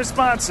wrong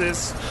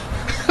responses.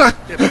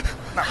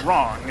 Not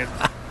wrong,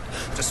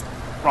 just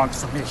wrong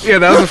for me. Yeah,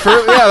 that was the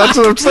first. Yeah, that's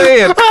what I'm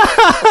saying.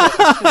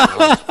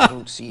 I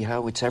don't see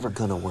how it's ever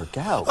gonna work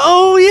out.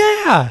 Oh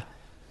yeah.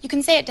 You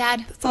can say it,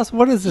 Dad. That's awesome.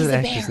 What is He's this a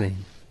actor's bear.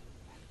 name?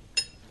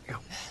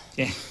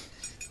 Yeah.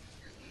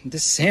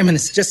 This salmon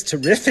is just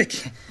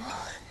terrific.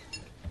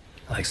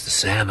 Likes the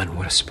salmon.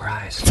 What a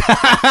surprise.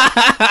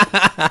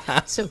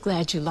 So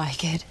glad you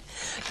like it.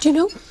 Do you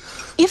know,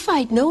 if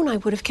I'd known, I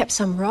would have kept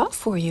some raw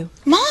for you.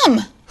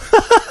 Mom!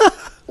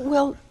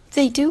 Well,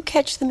 they do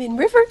catch them in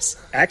rivers.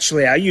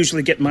 Actually, I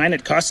usually get mine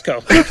at Costco.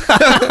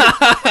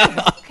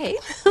 Okay.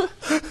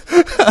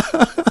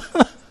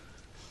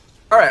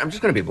 All right, I'm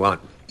just gonna be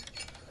blunt.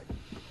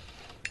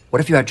 What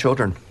if you had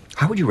children?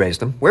 How would you raise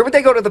them? Where would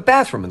they go to the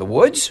bathroom? In the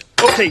woods?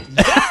 Okay,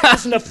 that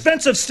is an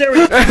offensive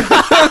stereotype.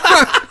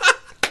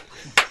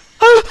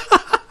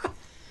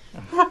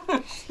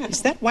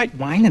 Is that white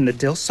wine in the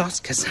dill sauce?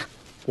 Because,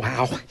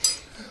 wow.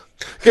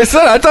 Like I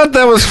said, I thought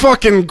that was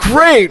fucking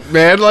great,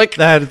 man. Like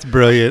that is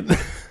brilliant.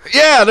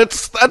 Yeah, I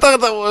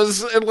thought that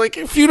was, and like,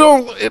 if you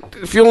don't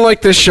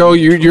like this show,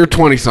 you're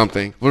 20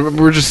 something.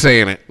 We're just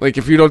saying it. Like,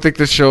 if you don't think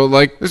this show,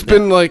 like, there's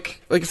been like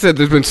I said,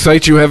 there's been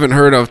sites you haven't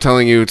heard of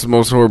telling you it's the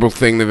most horrible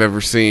thing they've ever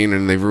seen,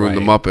 and they've ruined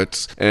the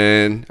Muppets.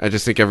 And I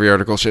just think every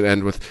article should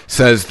end with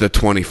 "says the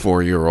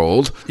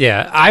 24-year-old."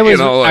 Yeah, I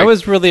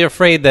was really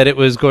afraid that it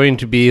was going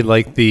to be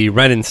like the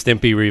Ren and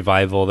Stimpy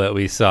revival that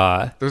we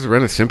saw. There was a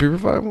Ren and Stimpy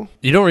revival?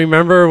 You don't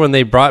remember when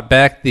they brought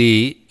back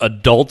the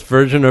adult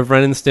version of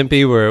Ren and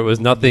Stimpy where it was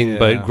nothing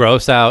but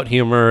gross out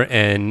humor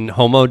and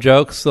homo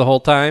jokes the whole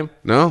time?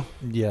 No.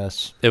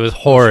 Yes. It was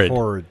horrid. It was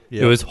horrid.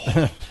 Yep. It was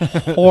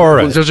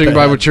horrid. Well, judging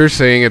by what you're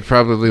saying, it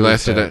probably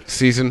lasted a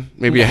season,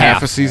 maybe a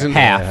half a season.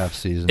 Half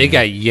season. It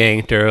got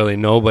yanked early.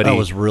 That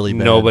was really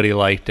bad. Nobody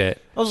liked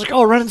it. I was like,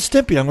 oh, Ren and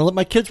Stimpy. I'm going to let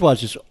my kids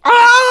watch this.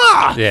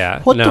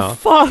 Yeah. What the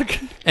fuck?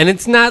 And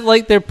it's not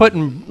like they're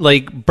putting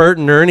like Bert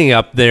and Ernie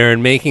up there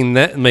and making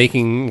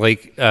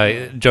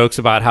jokes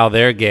about how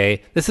they're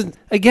gay. This is,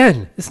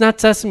 again, it's not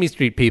Sesame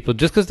Street people.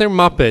 Just because they're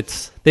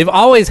Muppets, they've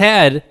always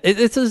had.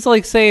 It's just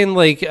like saying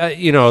I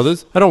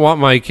don't want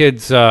my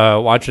kids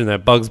watching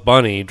that Bugs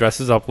Bunny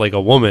dresses up like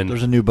a woman.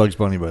 There's a new Bugs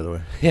Bunny, by the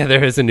way. Yeah,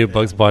 there is a new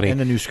Bugs Bunny.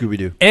 And a new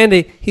Scooby-Doo. And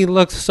he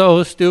looks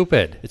so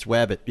stupid. It's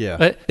Wabbit,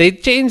 yeah. They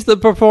changed the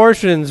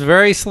proportions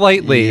very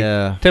slightly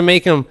to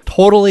make him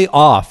totally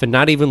off and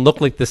not even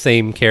look like the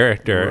same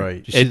character.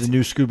 Right. Did you see the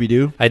new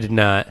Scooby-Doo? I did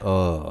not.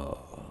 Oh.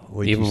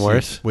 Wait Even till you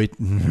worse? see- Wait,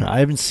 I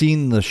haven't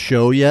seen the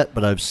show yet,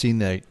 but I've seen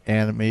the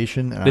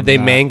animation. And Did they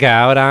manga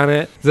out on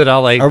it? Is it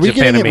all like Are we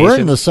getting it? We're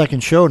in Japanimation? the second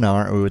show now,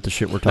 aren't we? With the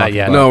shit we're talking Not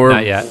yet. about. No,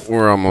 Not yet.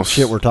 we're almost.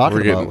 Shit we're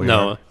talking about. we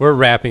No, are. we're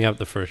wrapping up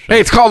the first show. Hey,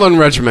 it's called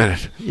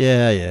Unregimented.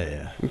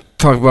 Yeah.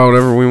 Talk about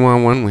whatever we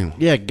want when we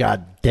want. Yeah,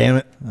 god damn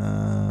it.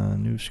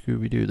 New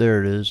Scooby Doo.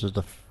 There it is. Is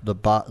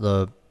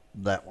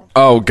that one.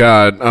 Oh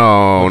God!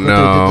 Oh Look what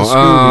no! they did to Scooby,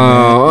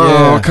 Oh,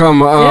 man. Yeah.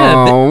 come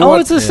on! Yeah,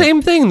 what? it's the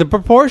same thing. The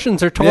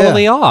proportions are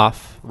totally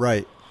off.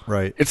 Right.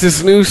 It's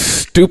this new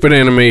stupid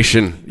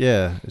animation.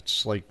 Yeah,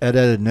 it's like Ed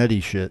and Eddie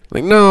shit.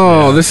 Like,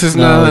 no, this is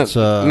No, not. it's,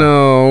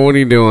 no, what are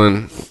you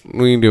doing?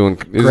 What are you doing?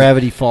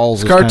 Gravity Falls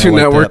Is is kinda Cartoon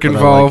like Network that, but I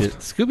like involved? it.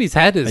 Scooby's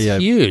head is Yeah.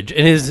 huge,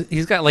 and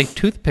he's got like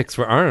toothpicks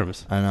for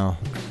arms. I know.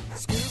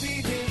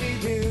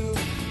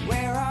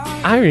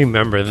 I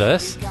remember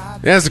this.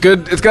 Yeah, it's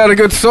good. It's got a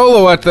good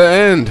solo at the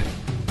end.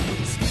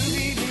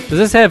 Does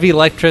this have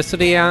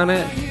electricity on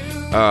it?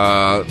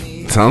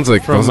 Sounds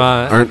like From, those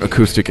aren't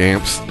acoustic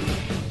amps.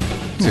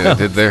 See what I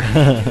did there?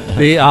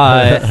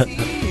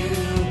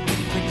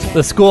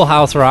 The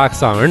Schoolhouse Rock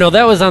song, or no,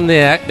 that was on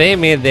they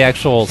made the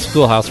actual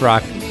Schoolhouse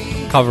Rock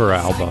cover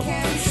album.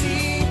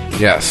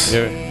 Yes.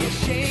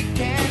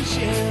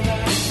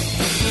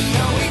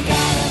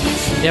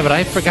 Yeah, but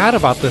I forgot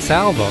about this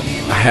album.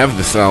 I have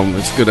this album.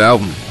 It's a good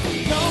album.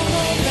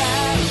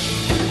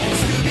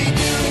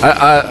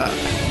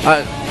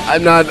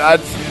 I'm not.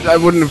 I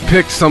wouldn't have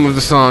picked some of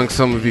the songs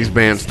some of these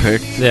bands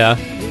picked. Yeah.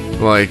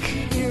 Like,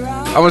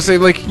 I would say,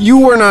 like, you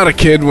were not a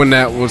kid when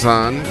that was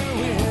on,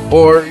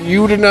 or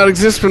you did not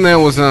exist when that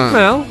was on.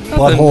 Well,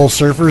 Butthole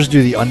Surfers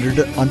do the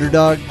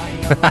underdog.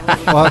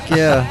 Fuck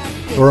yeah.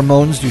 The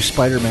Ramones do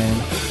Spider-Man.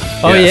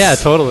 Oh Yes. yeah,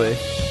 totally.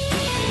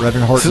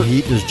 Reverend Horton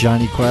Heat does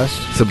Johnny Quest.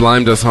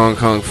 Sublime does Hong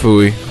Kong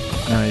Phooey.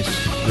 Nice.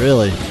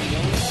 Really?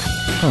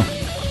 Huh.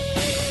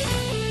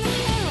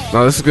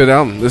 No, this is a good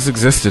album. This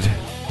existed.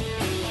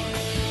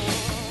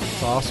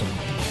 It's awesome.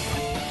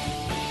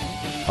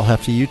 I'll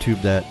have to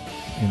YouTube that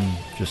and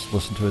just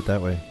listen to it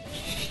that way.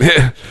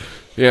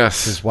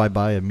 Yes. Because why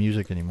buy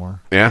music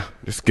anymore? Yeah,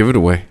 just give it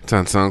away. It's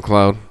on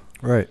SoundCloud.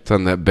 Right. It's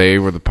on that bay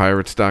where the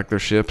pirates dock their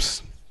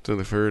ships. So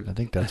they've heard. I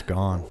think that's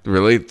gone.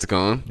 Really? It's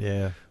gone?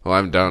 Yeah. Well,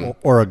 I'm done.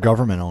 Or a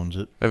government owns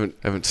it. I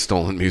haven't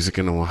stolen music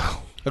in a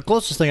while. The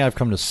closest thing I've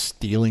come to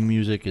stealing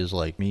music is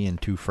like me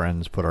and two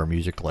friends put our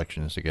music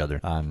collections together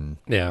on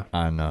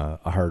a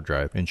hard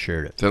drive and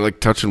shared it. Is that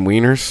like touching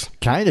wieners?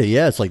 Kinda,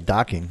 yeah. It's like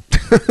docking.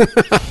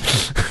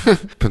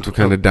 Depends what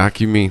kind of dock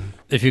you mean.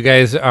 If you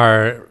guys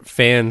are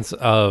fans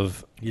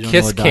of You don't know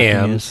kiss what docking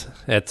cams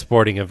at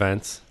sporting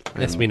events,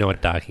 yes, we know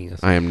what docking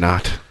is. I am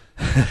not.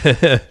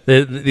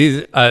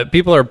 These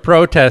people are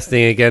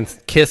protesting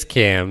against kiss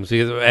cams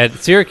because at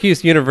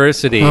Syracuse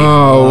University.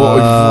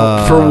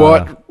 Oh, for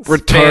what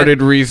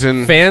retarded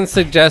reason? Fans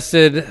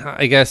suggested,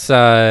 I guess,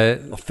 a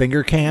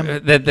finger cam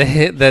that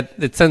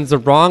it sends the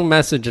wrong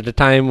message at a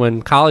time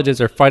when colleges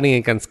are fighting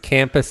against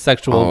campus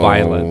sexual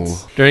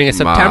violence. During a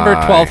September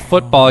 12th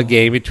football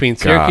game between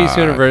Syracuse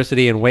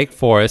University and Wake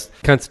Forest,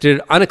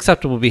 constituted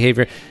unacceptable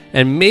behavior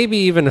and maybe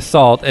even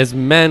assault as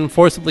men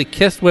forcibly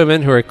kissed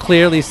women who are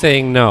clearly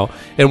saying no.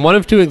 In one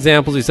of two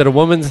examples, he said a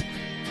woman's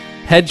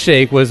head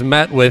shake was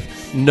met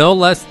with no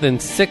less than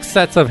 6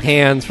 sets of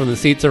hands from the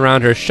seats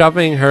around her,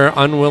 shoving her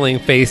unwilling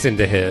face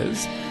into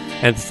his.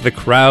 And the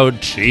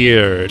crowd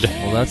cheered.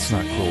 Well, that's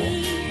not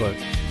cool. But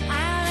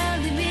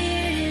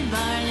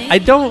I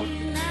don't.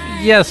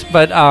 Yes,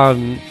 but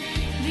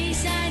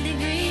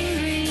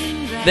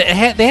they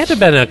had to have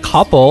been a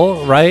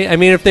couple, right? I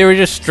mean, if they were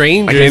just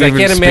strangers, I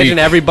can't imagine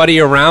everybody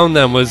around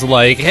them was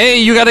like,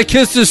 "Hey, you got to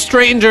kiss this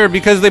stranger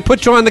because they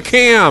put you on the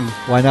cam."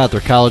 Why not? They're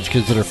college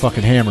kids that are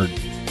fucking hammered.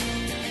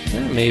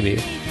 Maybe.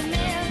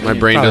 My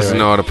brain Probably doesn't right.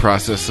 know how to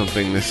process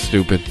something this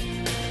stupid.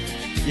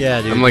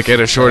 Yeah, dude. I'm like at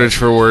a shortage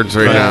for words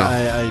right now.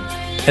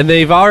 And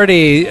they've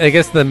already, I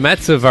guess the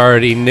Mets have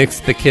already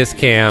nixed the kiss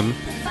cam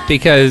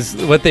because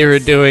what they were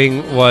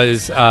doing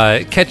was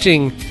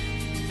catching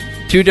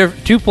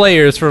two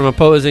players from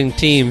opposing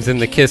teams in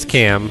the kiss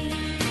cam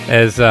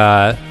as,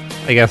 I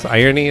guess,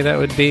 irony that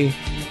would be.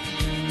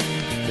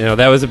 You know,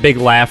 that was a big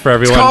laugh for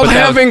everyone. It's called but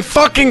having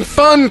fucking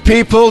fun,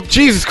 people.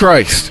 Jesus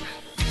Christ.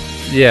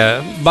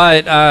 Yeah,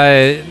 but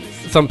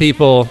some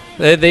people,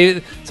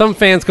 some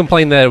fans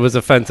complained that it was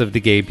offensive to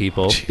gay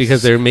people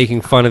because they're making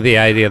fun of the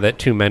idea that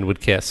two men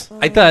would kiss.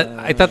 I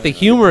thought the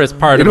humorous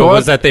part You of know it what?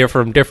 was that they were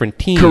from different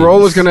teams.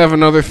 Corolla's gonna have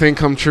another thing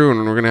come true,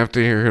 and we're gonna have to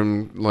hear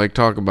him like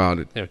talk about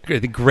it. Yeah,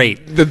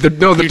 great. The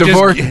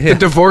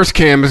divorce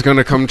cam is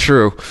gonna come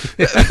true.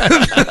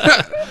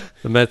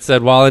 The Mets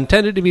said, while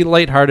intended to be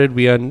lighthearted,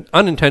 we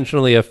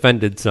unintentionally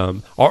offended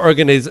some. Our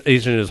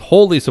organization is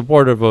wholly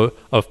supportive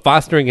of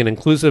fostering an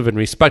inclusive and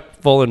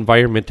respectful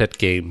environment at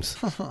games.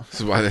 This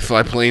is why they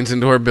fly planes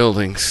into our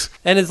buildings.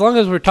 And as long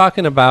as we're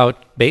talking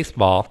about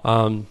baseball,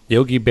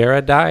 Yogi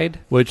Berra died,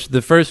 which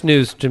the first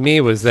news to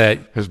me was that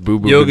his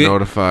boo-boo been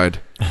notified.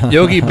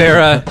 Yogi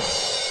Berra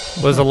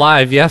was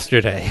alive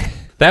yesterday.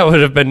 That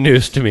would have been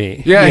news to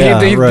me. Yeah,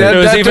 right. It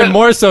was even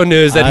more so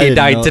news that I he didn't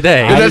died know-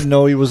 today. I didn't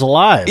know he was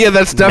alive. Yeah,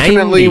 that's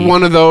definitely 90.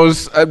 one of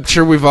those. I'm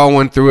sure we've all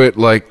went through it.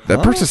 Like,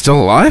 that person's still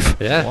alive?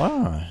 Yeah.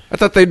 Wow. I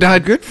thought they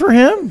died. Good for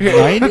him. Yeah,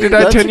 90? they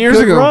died That's 10 a years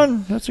good ago.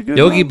 Run. That's a good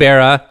Yogi run.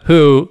 Berra,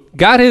 who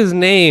got his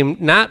name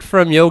not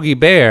from Yogi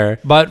Bear,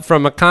 but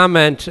from a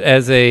comment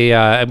as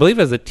I believe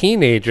as a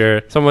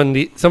teenager,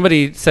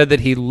 somebody said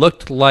that he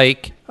looked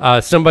like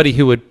somebody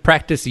who would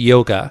practice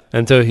yoga,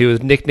 and so he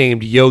was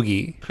nicknamed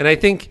Yogi. And I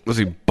think Was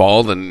he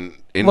bald and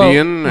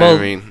Indian? Well,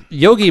 I mean,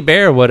 Yogi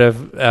Bear would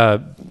have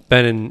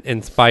been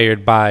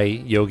inspired by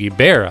Yogi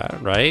Berra,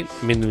 right?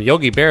 I mean,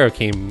 Yogi Berra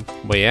came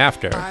way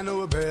after. I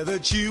know a bear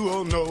that you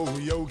will know,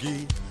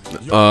 Yogi.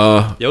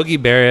 Yogi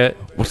Berra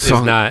what is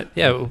song? not.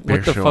 Yeah, Bear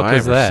what the show fuck I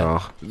is ever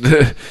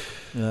that?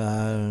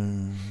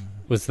 saw.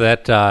 Was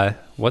that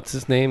what's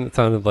his name? It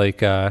sounded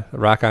like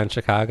Rock on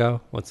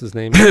Chicago. What's his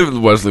name?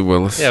 Wesley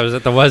Willis. Yeah, was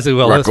it the Wesley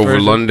Willis Rock over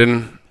version?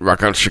 London,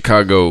 Rock on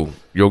Chicago,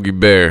 Yogi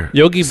Bear.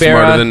 Yogi Smarter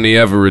Berra. than the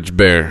average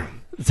bear.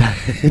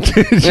 Dude,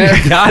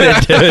 you got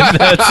it, dude.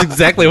 That's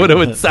exactly what it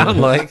would sound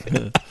like.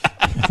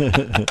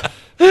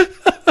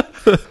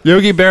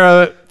 Yogi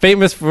Berra,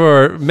 famous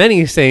for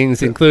many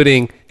sayings,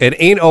 including "It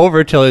ain't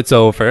over till it's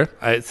over."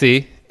 I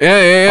see.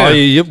 Yeah. All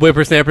you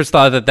whippersnappers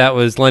thought that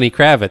was Lenny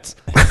Kravitz.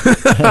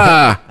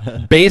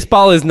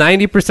 Baseball is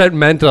 90%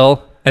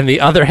 mental, and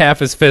the other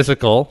half is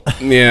physical.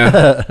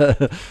 Yeah.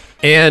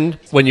 And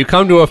when you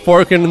come to a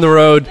fork in the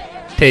road,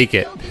 take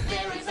it.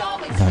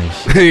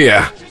 Nice.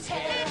 Yeah.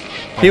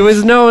 He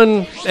was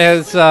known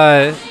as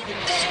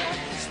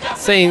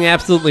saying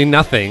absolutely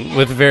nothing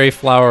with very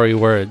flowery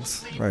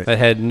words that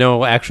had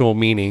no actual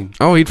meaning.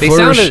 Oh, he'd They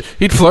flourish. sounded-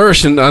 He'd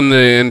flourish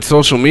in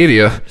social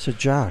media. It's a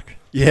jock.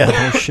 Yeah,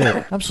 no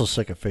shit. I'm so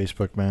sick of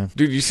Facebook, man.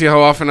 Dude, you see how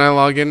often I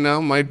log in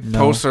now? My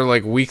posts are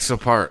like weeks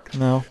apart.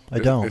 No, I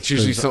don't. It's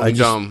usually 'Cause something I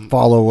just dumb.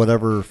 follow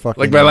whatever fucking.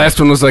 Like my last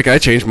one was like I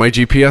changed my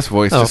GPS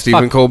voice Oh, to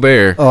Stephen fuck.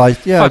 Colbert. Oh, I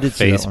Fuck did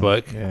see that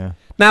one. Facebook. Yeah.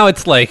 Now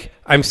it's like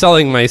I'm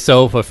selling my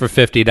sofa for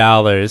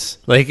 $50.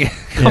 Like,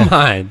 come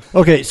on.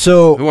 Okay,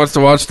 so Who wants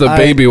to watch the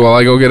baby while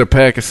I go get a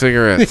pack of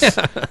cigarettes?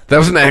 That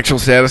was an actual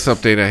status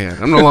update I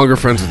had. I'm no longer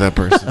friends with that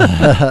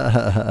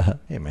person.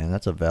 Hey, man,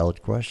 that's a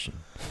valid question.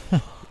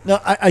 No,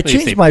 I you say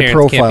changed my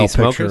parents can't be profile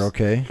smokers?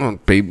 picture. Okay. Oh,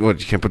 baby, what?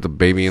 You can't put the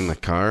baby in the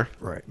car?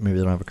 Right. Maybe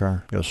they don't have a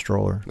car. Got a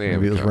stroller. They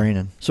have Maybe a it was car.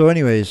 raining. So,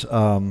 anyways,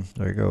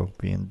 there you go,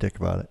 being a dick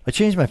about it. I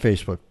changed my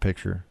Facebook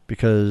picture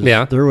because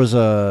there was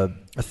a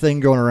thing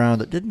going around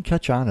that didn't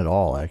catch on at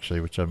all, actually,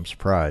 which I'm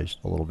surprised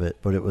a little bit.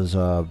 But it was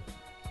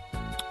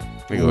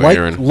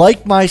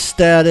like my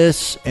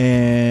status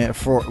and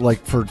for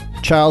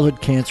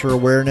childhood cancer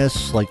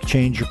awareness, like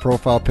change your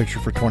profile picture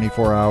for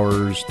 24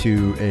 hours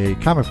to a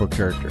comic book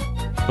character.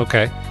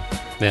 Okay.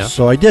 Yeah.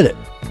 So I did it.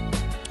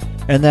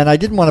 And then I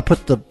didn't want to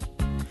put the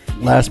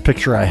last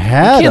picture I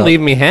had. You can't up.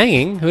 leave me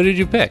hanging. Who did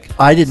you pick?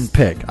 I didn't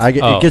pick. Oh.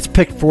 It gets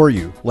picked for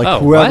you. Like Oh,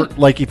 whoever, what?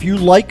 like if you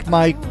like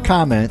my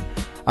comment,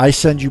 I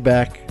send you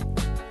back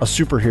a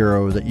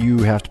superhero that you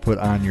have to put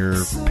on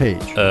your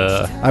page.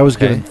 I was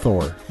okay. given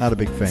Thor. Not a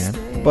big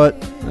fan,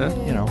 but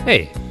you know.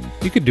 Hey,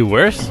 you could do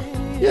worse.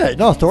 Yeah,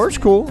 no, Thor's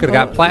cool. Could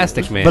have got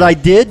Plastic Man. But I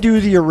did do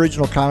the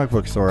original comic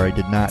book Thor. I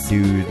did not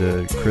do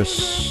the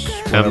Chris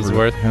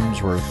Hemsworth.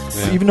 Hemsworth.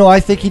 Yeah. Even though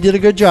I think he did a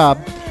good job,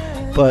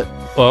 but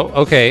Well,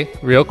 okay,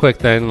 real quick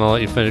then, and I'll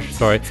let you finish your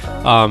story.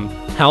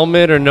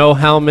 Helmet or no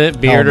helmet,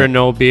 beard or Helmet.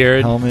 no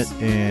beard. Helmet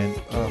and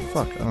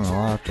fuck, I don't know.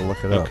 I'll have to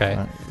look it up.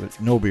 Okay.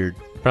 No beard.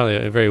 Probably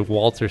a very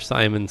Walter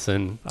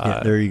Simonson.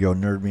 Yeah, there you go.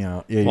 Nerd me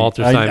out. Yeah,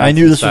 Walter I Simonson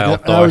knew this style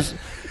was. Thor.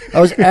 I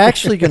was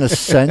actually going to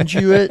send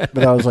you it,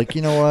 but I was like,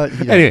 you know what? He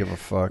doesn't Anyway, give a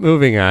fuck.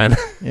 moving on.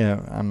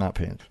 Yeah, I'm not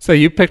paying. So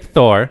you picked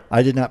Thor.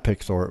 I did not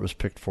pick Thor. It was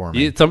picked for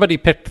me. Somebody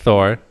picked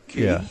Thor.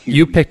 Yeah.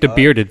 You picked a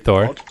bearded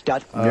Thor.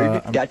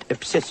 I'm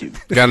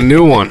Got a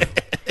new one.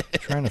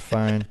 trying to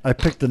find. I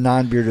picked the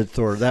non-bearded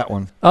Thor. That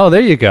one. Oh, there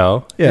you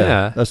go.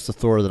 Yeah, that's the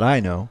Thor that I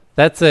know.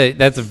 That's a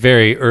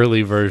very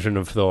early version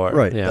of Thor.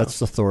 Right. Yeah. That's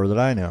the Thor that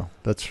I know.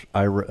 That's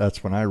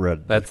when I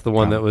read. That's the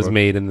one that comic was book.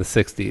 made in the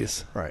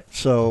 60s. Right.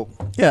 So,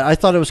 yeah, I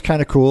thought it was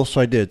kind of cool,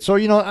 so I did. So,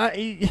 you know,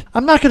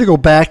 I'm not going to go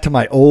back to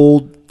my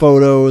old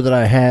photo that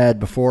I had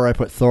before I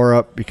put Thor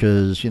up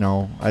because, you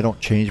know, I don't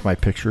change my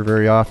picture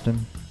very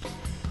often.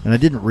 And I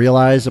didn't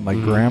realize that my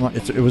grandma,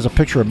 it was a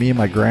picture of me and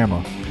my grandma.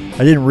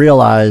 I didn't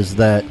realize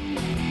that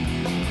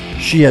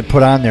she had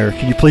put on there,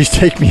 can you please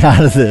take me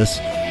out of this?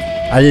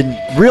 I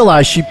didn't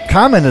realize she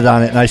commented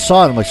on it, and I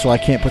saw it. I'm like, so I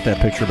can't put that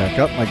picture back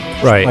up.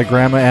 My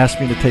grandma asked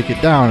me to take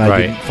it down.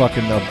 I didn't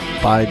fucking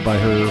abide by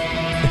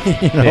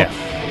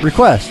her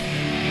request.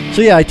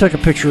 So, yeah, I took a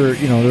picture.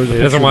 You know, there was a She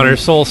picture doesn't of want me. her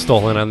soul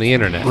stolen on the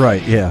internet.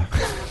 Right, yeah.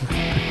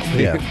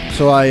 Yeah.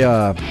 So I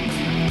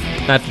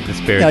Not to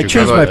disparage I your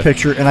changed my brother.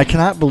 picture, and I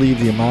cannot believe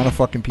the amount of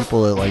fucking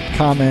people that like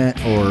comment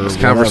or This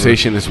whatever.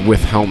 conversation is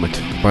with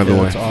helmet, by the Yeah,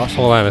 way. that's awesome.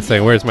 Hold on a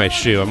second. Where's my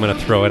shoe? I'm going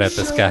to throw it at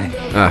this guy.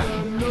 Ah.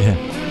 Yeah.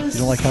 You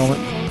don't like helmet?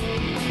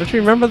 Don't you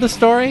remember the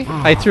story?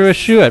 I threw a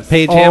shoe at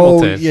Paige Oh,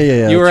 Hamilton.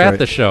 yeah, You were that's at right.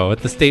 the show at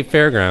the State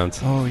Fairgrounds.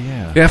 Oh,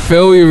 yeah. Yeah,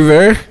 Phil, you were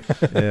there?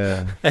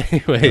 Yeah.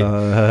 Anyway,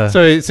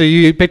 so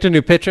you picked a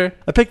new picture?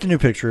 I picked a new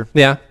picture.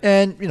 Yeah.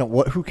 And,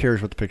 what? Who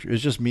cares what the picture is?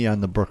 It's just me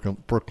on the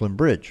Brooklyn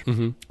Bridge.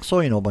 Mm-hmm. So,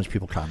 a bunch of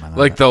people comment on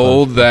Like it.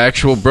 the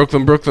actual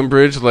Brooklyn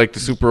Bridge, like the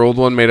super old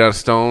one made out of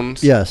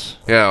stones? Yes.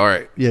 Yeah, all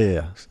right. Yeah.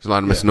 There's a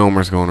lot of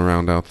misnomers going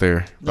around out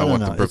there about what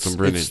the Brooklyn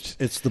Bridge is.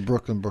 It's the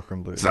Brooklyn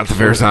Bridge. It's not the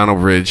Verrazano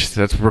Bridge.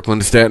 That's Brooklyn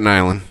to Staten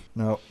Island.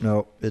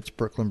 No, it's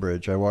Brooklyn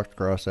Bridge. I walked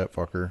across that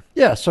fucker.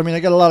 Yeah, so I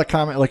got a lot of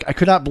comment. Like, I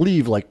could not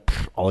believe,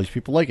 all these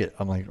people like it.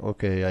 I'm like,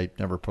 okay, I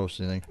never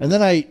posted anything. And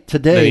then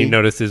today... Then you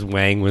noticed his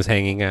wang was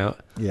hanging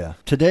out. Yeah.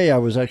 Today I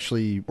was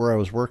actually, where I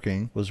was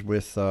working, was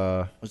with,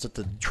 was at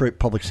the Detroit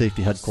Public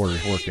Safety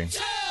Headquarters working.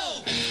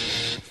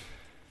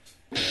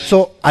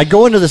 So I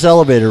go into this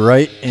elevator,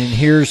 right? And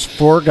here's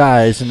 4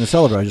 guys in this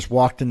elevator. I just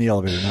walked in the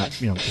elevator, not,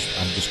 I'm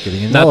just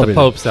getting in the Not elevator. the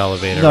Pope's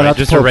elevator, No, right? not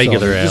Just the a Pope's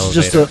regular elevator.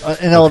 This is elevator.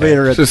 just an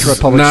elevator at This Detroit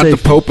is Public not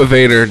Safety. the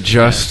Pope-evator,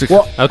 just...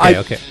 Well,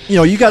 Okay.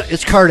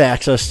 it's card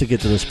access to get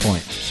to this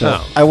point. So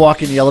Oh. I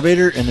walk in the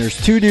elevator, and there's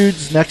 2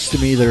 dudes next to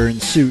me that are in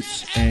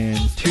suits, and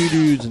 2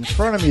 dudes in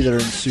front of me that are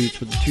in suits,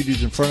 but the 2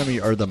 dudes in front of me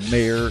are the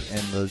mayor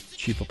and the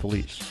chief of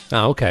police.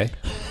 Oh, okay.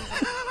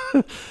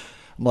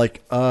 I'm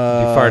like, you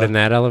fart in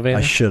that elevator?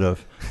 I should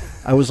have.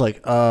 I was like,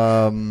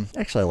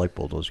 actually, I like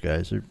both those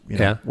guys. They're,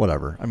 Yeah.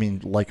 whatever. I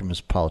mean, like them as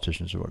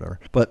politicians or whatever.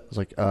 But I was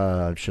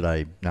like, should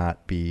I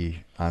not be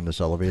on this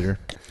elevator?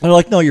 And they're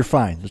like, no, you're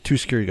fine. The 2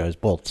 security guys,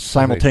 both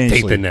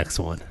simultaneously. Take the next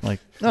one. Like,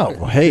 no,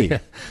 well, hey.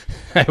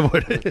 I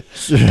would.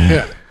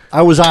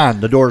 I was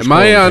on. The doors Am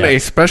I closed. on a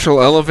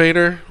special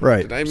elevator?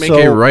 Right. Did I make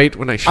a right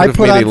when I should have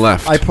made a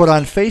left? I put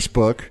on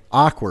Facebook,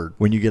 awkward,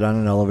 when you get on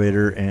an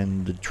elevator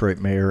and the Detroit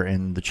mayor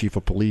and the chief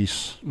of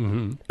police.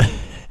 Mm-hmm.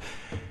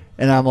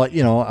 And I'm like,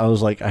 I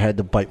was like, I had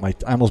to I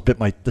almost bit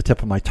the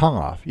tip of my tongue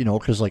off,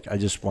 because I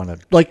just want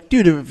to,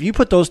 dude, if you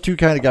put those 2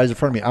 kind of guys in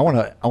front of me, I want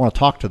to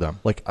talk to them.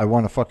 Like, I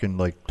want to fucking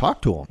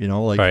talk to them,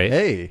 Right.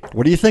 Hey,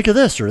 what do you think of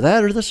this or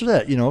that or this or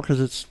that,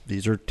 because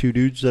these are 2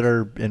 dudes that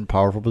are in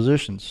powerful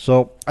positions.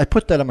 So I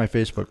put that on my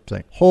Facebook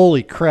thing.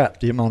 Holy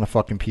crap, the amount of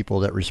fucking people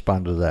that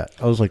responded to that.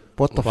 I was like,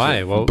 what the Why?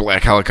 fuck? Well,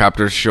 Black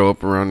helicopters show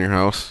up around your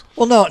house.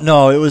 Well,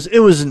 no, it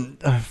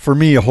wasn't for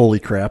me a holy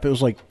crap. It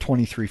was like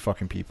 23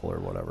 fucking people or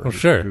whatever. Oh,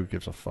 sure. Who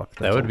gives a fuck?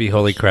 That would be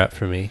holy crap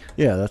for me.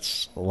 Yeah,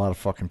 that's a lot of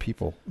fucking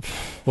people.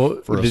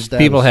 Well, For a did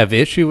status. people have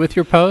issue with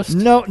your post?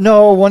 No.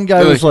 One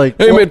guy was like,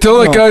 "Hey man, tell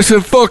that no." guy I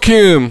said fuck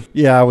him."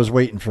 Yeah, I was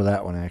waiting for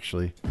that one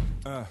actually.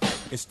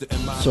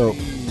 So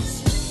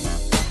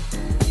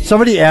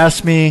somebody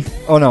asked me,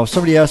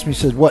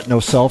 said, "What? No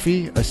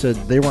selfie?" I said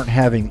they weren't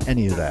having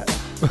any of that.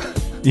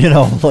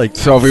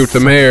 Selfie with the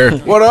mayor.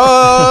 What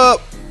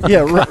up?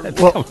 Yeah, right.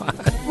 Well,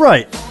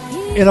 right.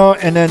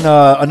 And then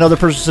another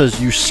person says,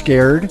 "You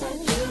scared?"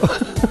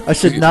 I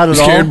said, "Not at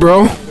all." Scared,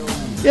 bro?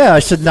 Yeah, I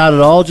said, "Not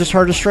at all. Just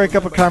hard to strike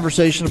up a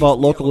conversation about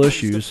local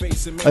issues.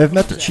 I have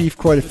met the chief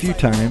quite a few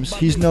times.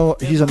 He's a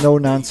no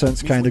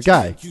nonsense kind of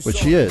guy,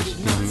 which he is."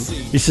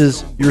 Mm-hmm. He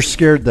says, "You're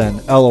scared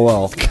then,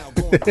 LOL."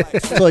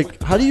 It's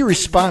like, how do you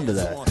respond to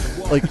that?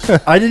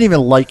 Like, I didn't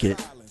even like it.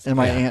 And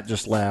my aunt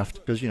just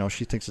laughed because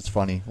she thinks it's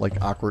funny,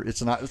 like awkward.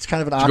 It's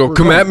kind of an awkward. Go,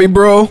 come moment. at me,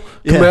 bro. Come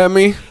Yeah. at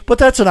me. But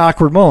that's an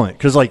awkward moment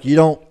because you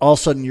don't all of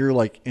a sudden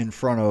you're in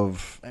front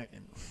of.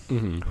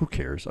 Who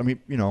cares? I mean,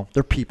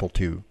 they're people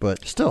too,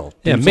 but still.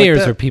 Yeah, dudes mayors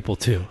like that. are people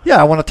too. Yeah,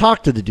 I want to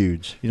talk to the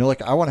dudes.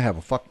 I want to have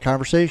a fucking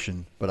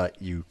conversation,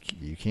 but you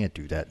can't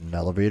do that in an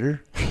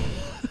elevator.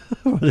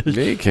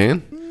 Yeah, you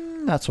can.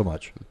 Not so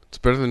much. It's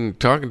better than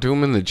talking to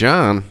him in the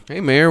John. Hey,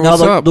 Mayor, Now,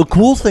 what's up? the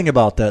cool thing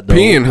about that, though,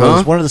 Peeing,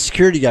 was huh? one of the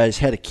security guys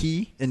had a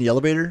key in the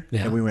elevator,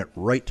 Yeah. and we went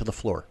right to the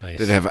floor. Nice.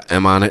 Did it have an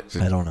M on it?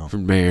 I don't know. For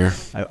mayor.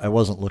 I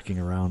wasn't looking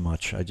around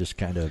much. I just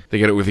kind of... They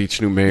get it with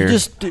each new mayor.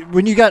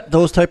 When you got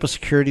those type of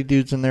security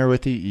dudes in there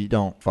with you, you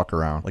don't fuck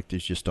around.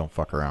 These just don't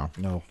fuck around.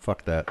 No,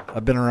 fuck that.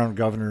 I've been around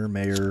governor,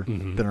 mayor,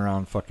 been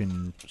around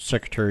fucking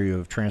secretary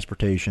of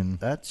transportation.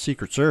 That's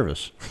Secret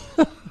Service.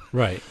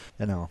 Right.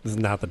 I know. This is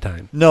not the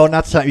time. No,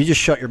 not the time. You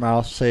just shut your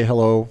mouth, say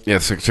hello. Yeah,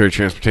 Secretary of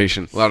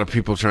Transportation. A lot of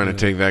people trying to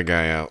take that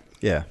guy out.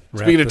 Yeah.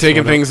 Speaking of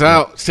taking things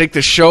out, let's take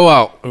the show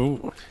out.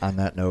 Ooh. On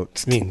that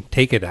note. I mean,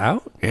 take it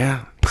out?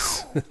 Yeah.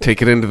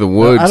 Take it into the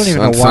woods I don't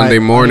even on know why, Sunday I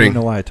don't morning. even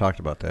know why I talked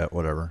about that.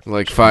 Whatever.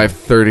 Like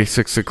 5:30,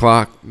 6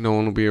 o'clock. No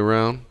one will be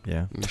around.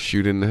 Yeah.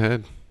 Shoot in the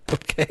head.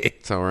 Okay.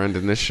 That's how we're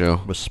ending this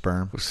show. With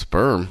sperm. With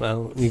sperm.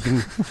 Well,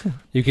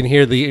 you can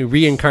hear the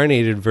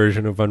reincarnated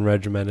version of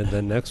Unregimented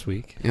then next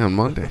week. Yeah, on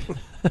Monday.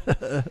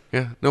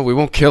 Yeah. No, we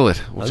won't kill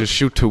it. We'll just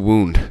shoot to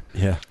wound.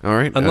 Yeah. All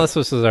right. Unless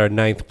this is our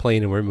 9th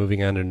plane and we're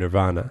moving on to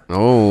Nirvana.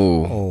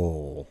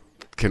 Oh.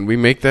 Can we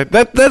make that?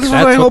 That's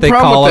my what whole they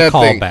problem call with a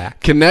that thing. callback.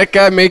 Can that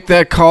guy make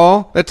that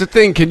call? That's the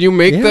thing. Can you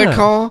make that Yeah.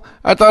 call?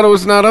 I thought it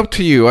was not up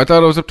to you. I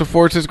thought it was up to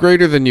forces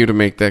greater than you to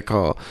make that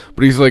call.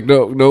 But he's like,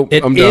 no,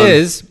 It I'm done.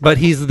 is, but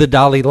he's the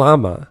Dalai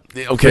Lama.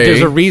 Okay. But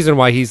there's a reason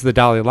why he's the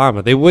Dalai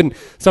Lama. They wouldn't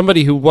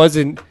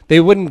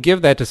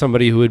give that to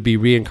somebody who would be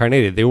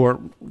reincarnated.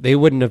 They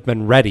wouldn't have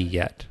been ready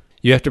yet.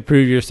 You have to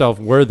prove yourself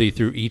worthy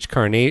through each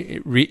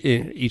carnation.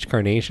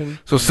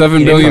 So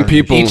 7 billion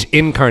people. Each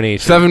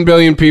incarnation. 7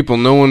 billion people.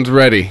 No one's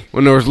ready.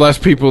 When there was less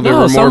people, there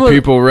were more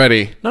people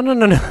ready. No.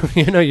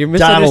 You're misunderstanding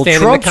Donald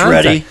Trump's the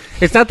concept. ready.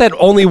 It's not that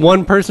only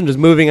one person is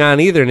moving on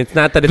either, and it's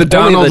not that it's The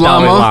only Donald the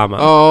Dalai Lama? Lama.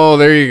 Oh,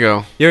 there you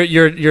go.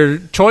 Your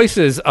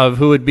choices of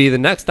who would be the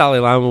next Dalai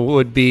Lama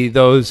would be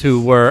those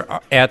who were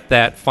at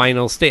that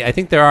final state. I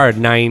think there are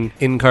 9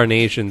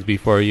 incarnations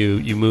before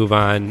you move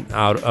on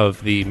out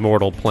of the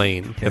mortal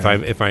plane, if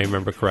I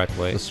remember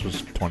correctly. This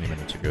was 20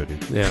 minutes ago,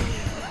 dude. Yeah.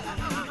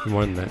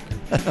 More than that.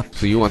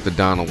 So you want the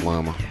Donald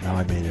Lama. Now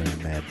I made him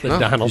mad. The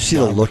Donald You see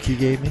Lama. the look he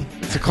gave me?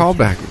 It's a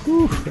callback.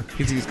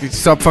 He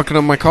stopped fucking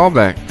up my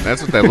callback.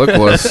 That's what that look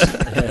was.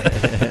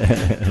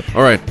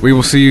 All right. We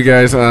will see you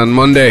guys on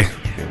Monday.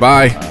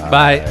 Bye.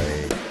 Bye.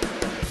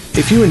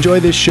 If you enjoy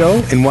this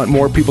show and want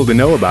more people to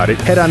know about it,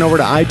 head on over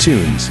to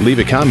iTunes, leave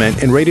a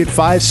comment, and rate it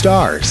 5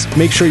 stars.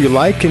 Make sure you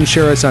like and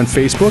share us on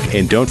Facebook,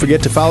 and don't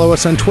forget to follow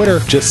us on Twitter.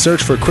 Just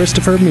search for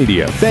Christopher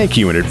Media. Thank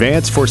you in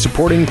advance for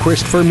supporting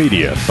Christopher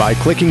Media by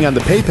clicking on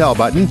the PayPal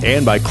button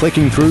and by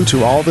clicking through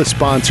to all the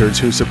sponsors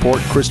who support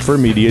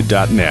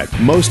ChristopherMedia.net.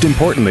 Most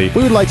importantly,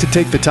 we would like to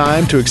take the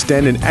time to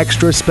extend an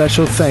extra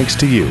special thanks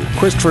to you.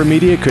 Christopher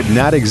Media could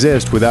not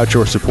exist without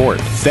your support.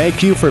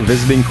 Thank you for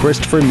visiting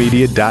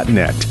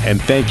ChristopherMedia.net,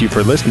 and thank you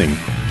for listening.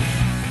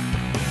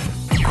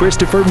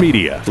 Christopher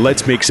Media.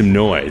 Let's make some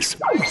noise.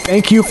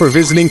 Thank you for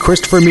visiting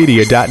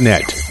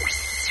ChristopherMedia.net.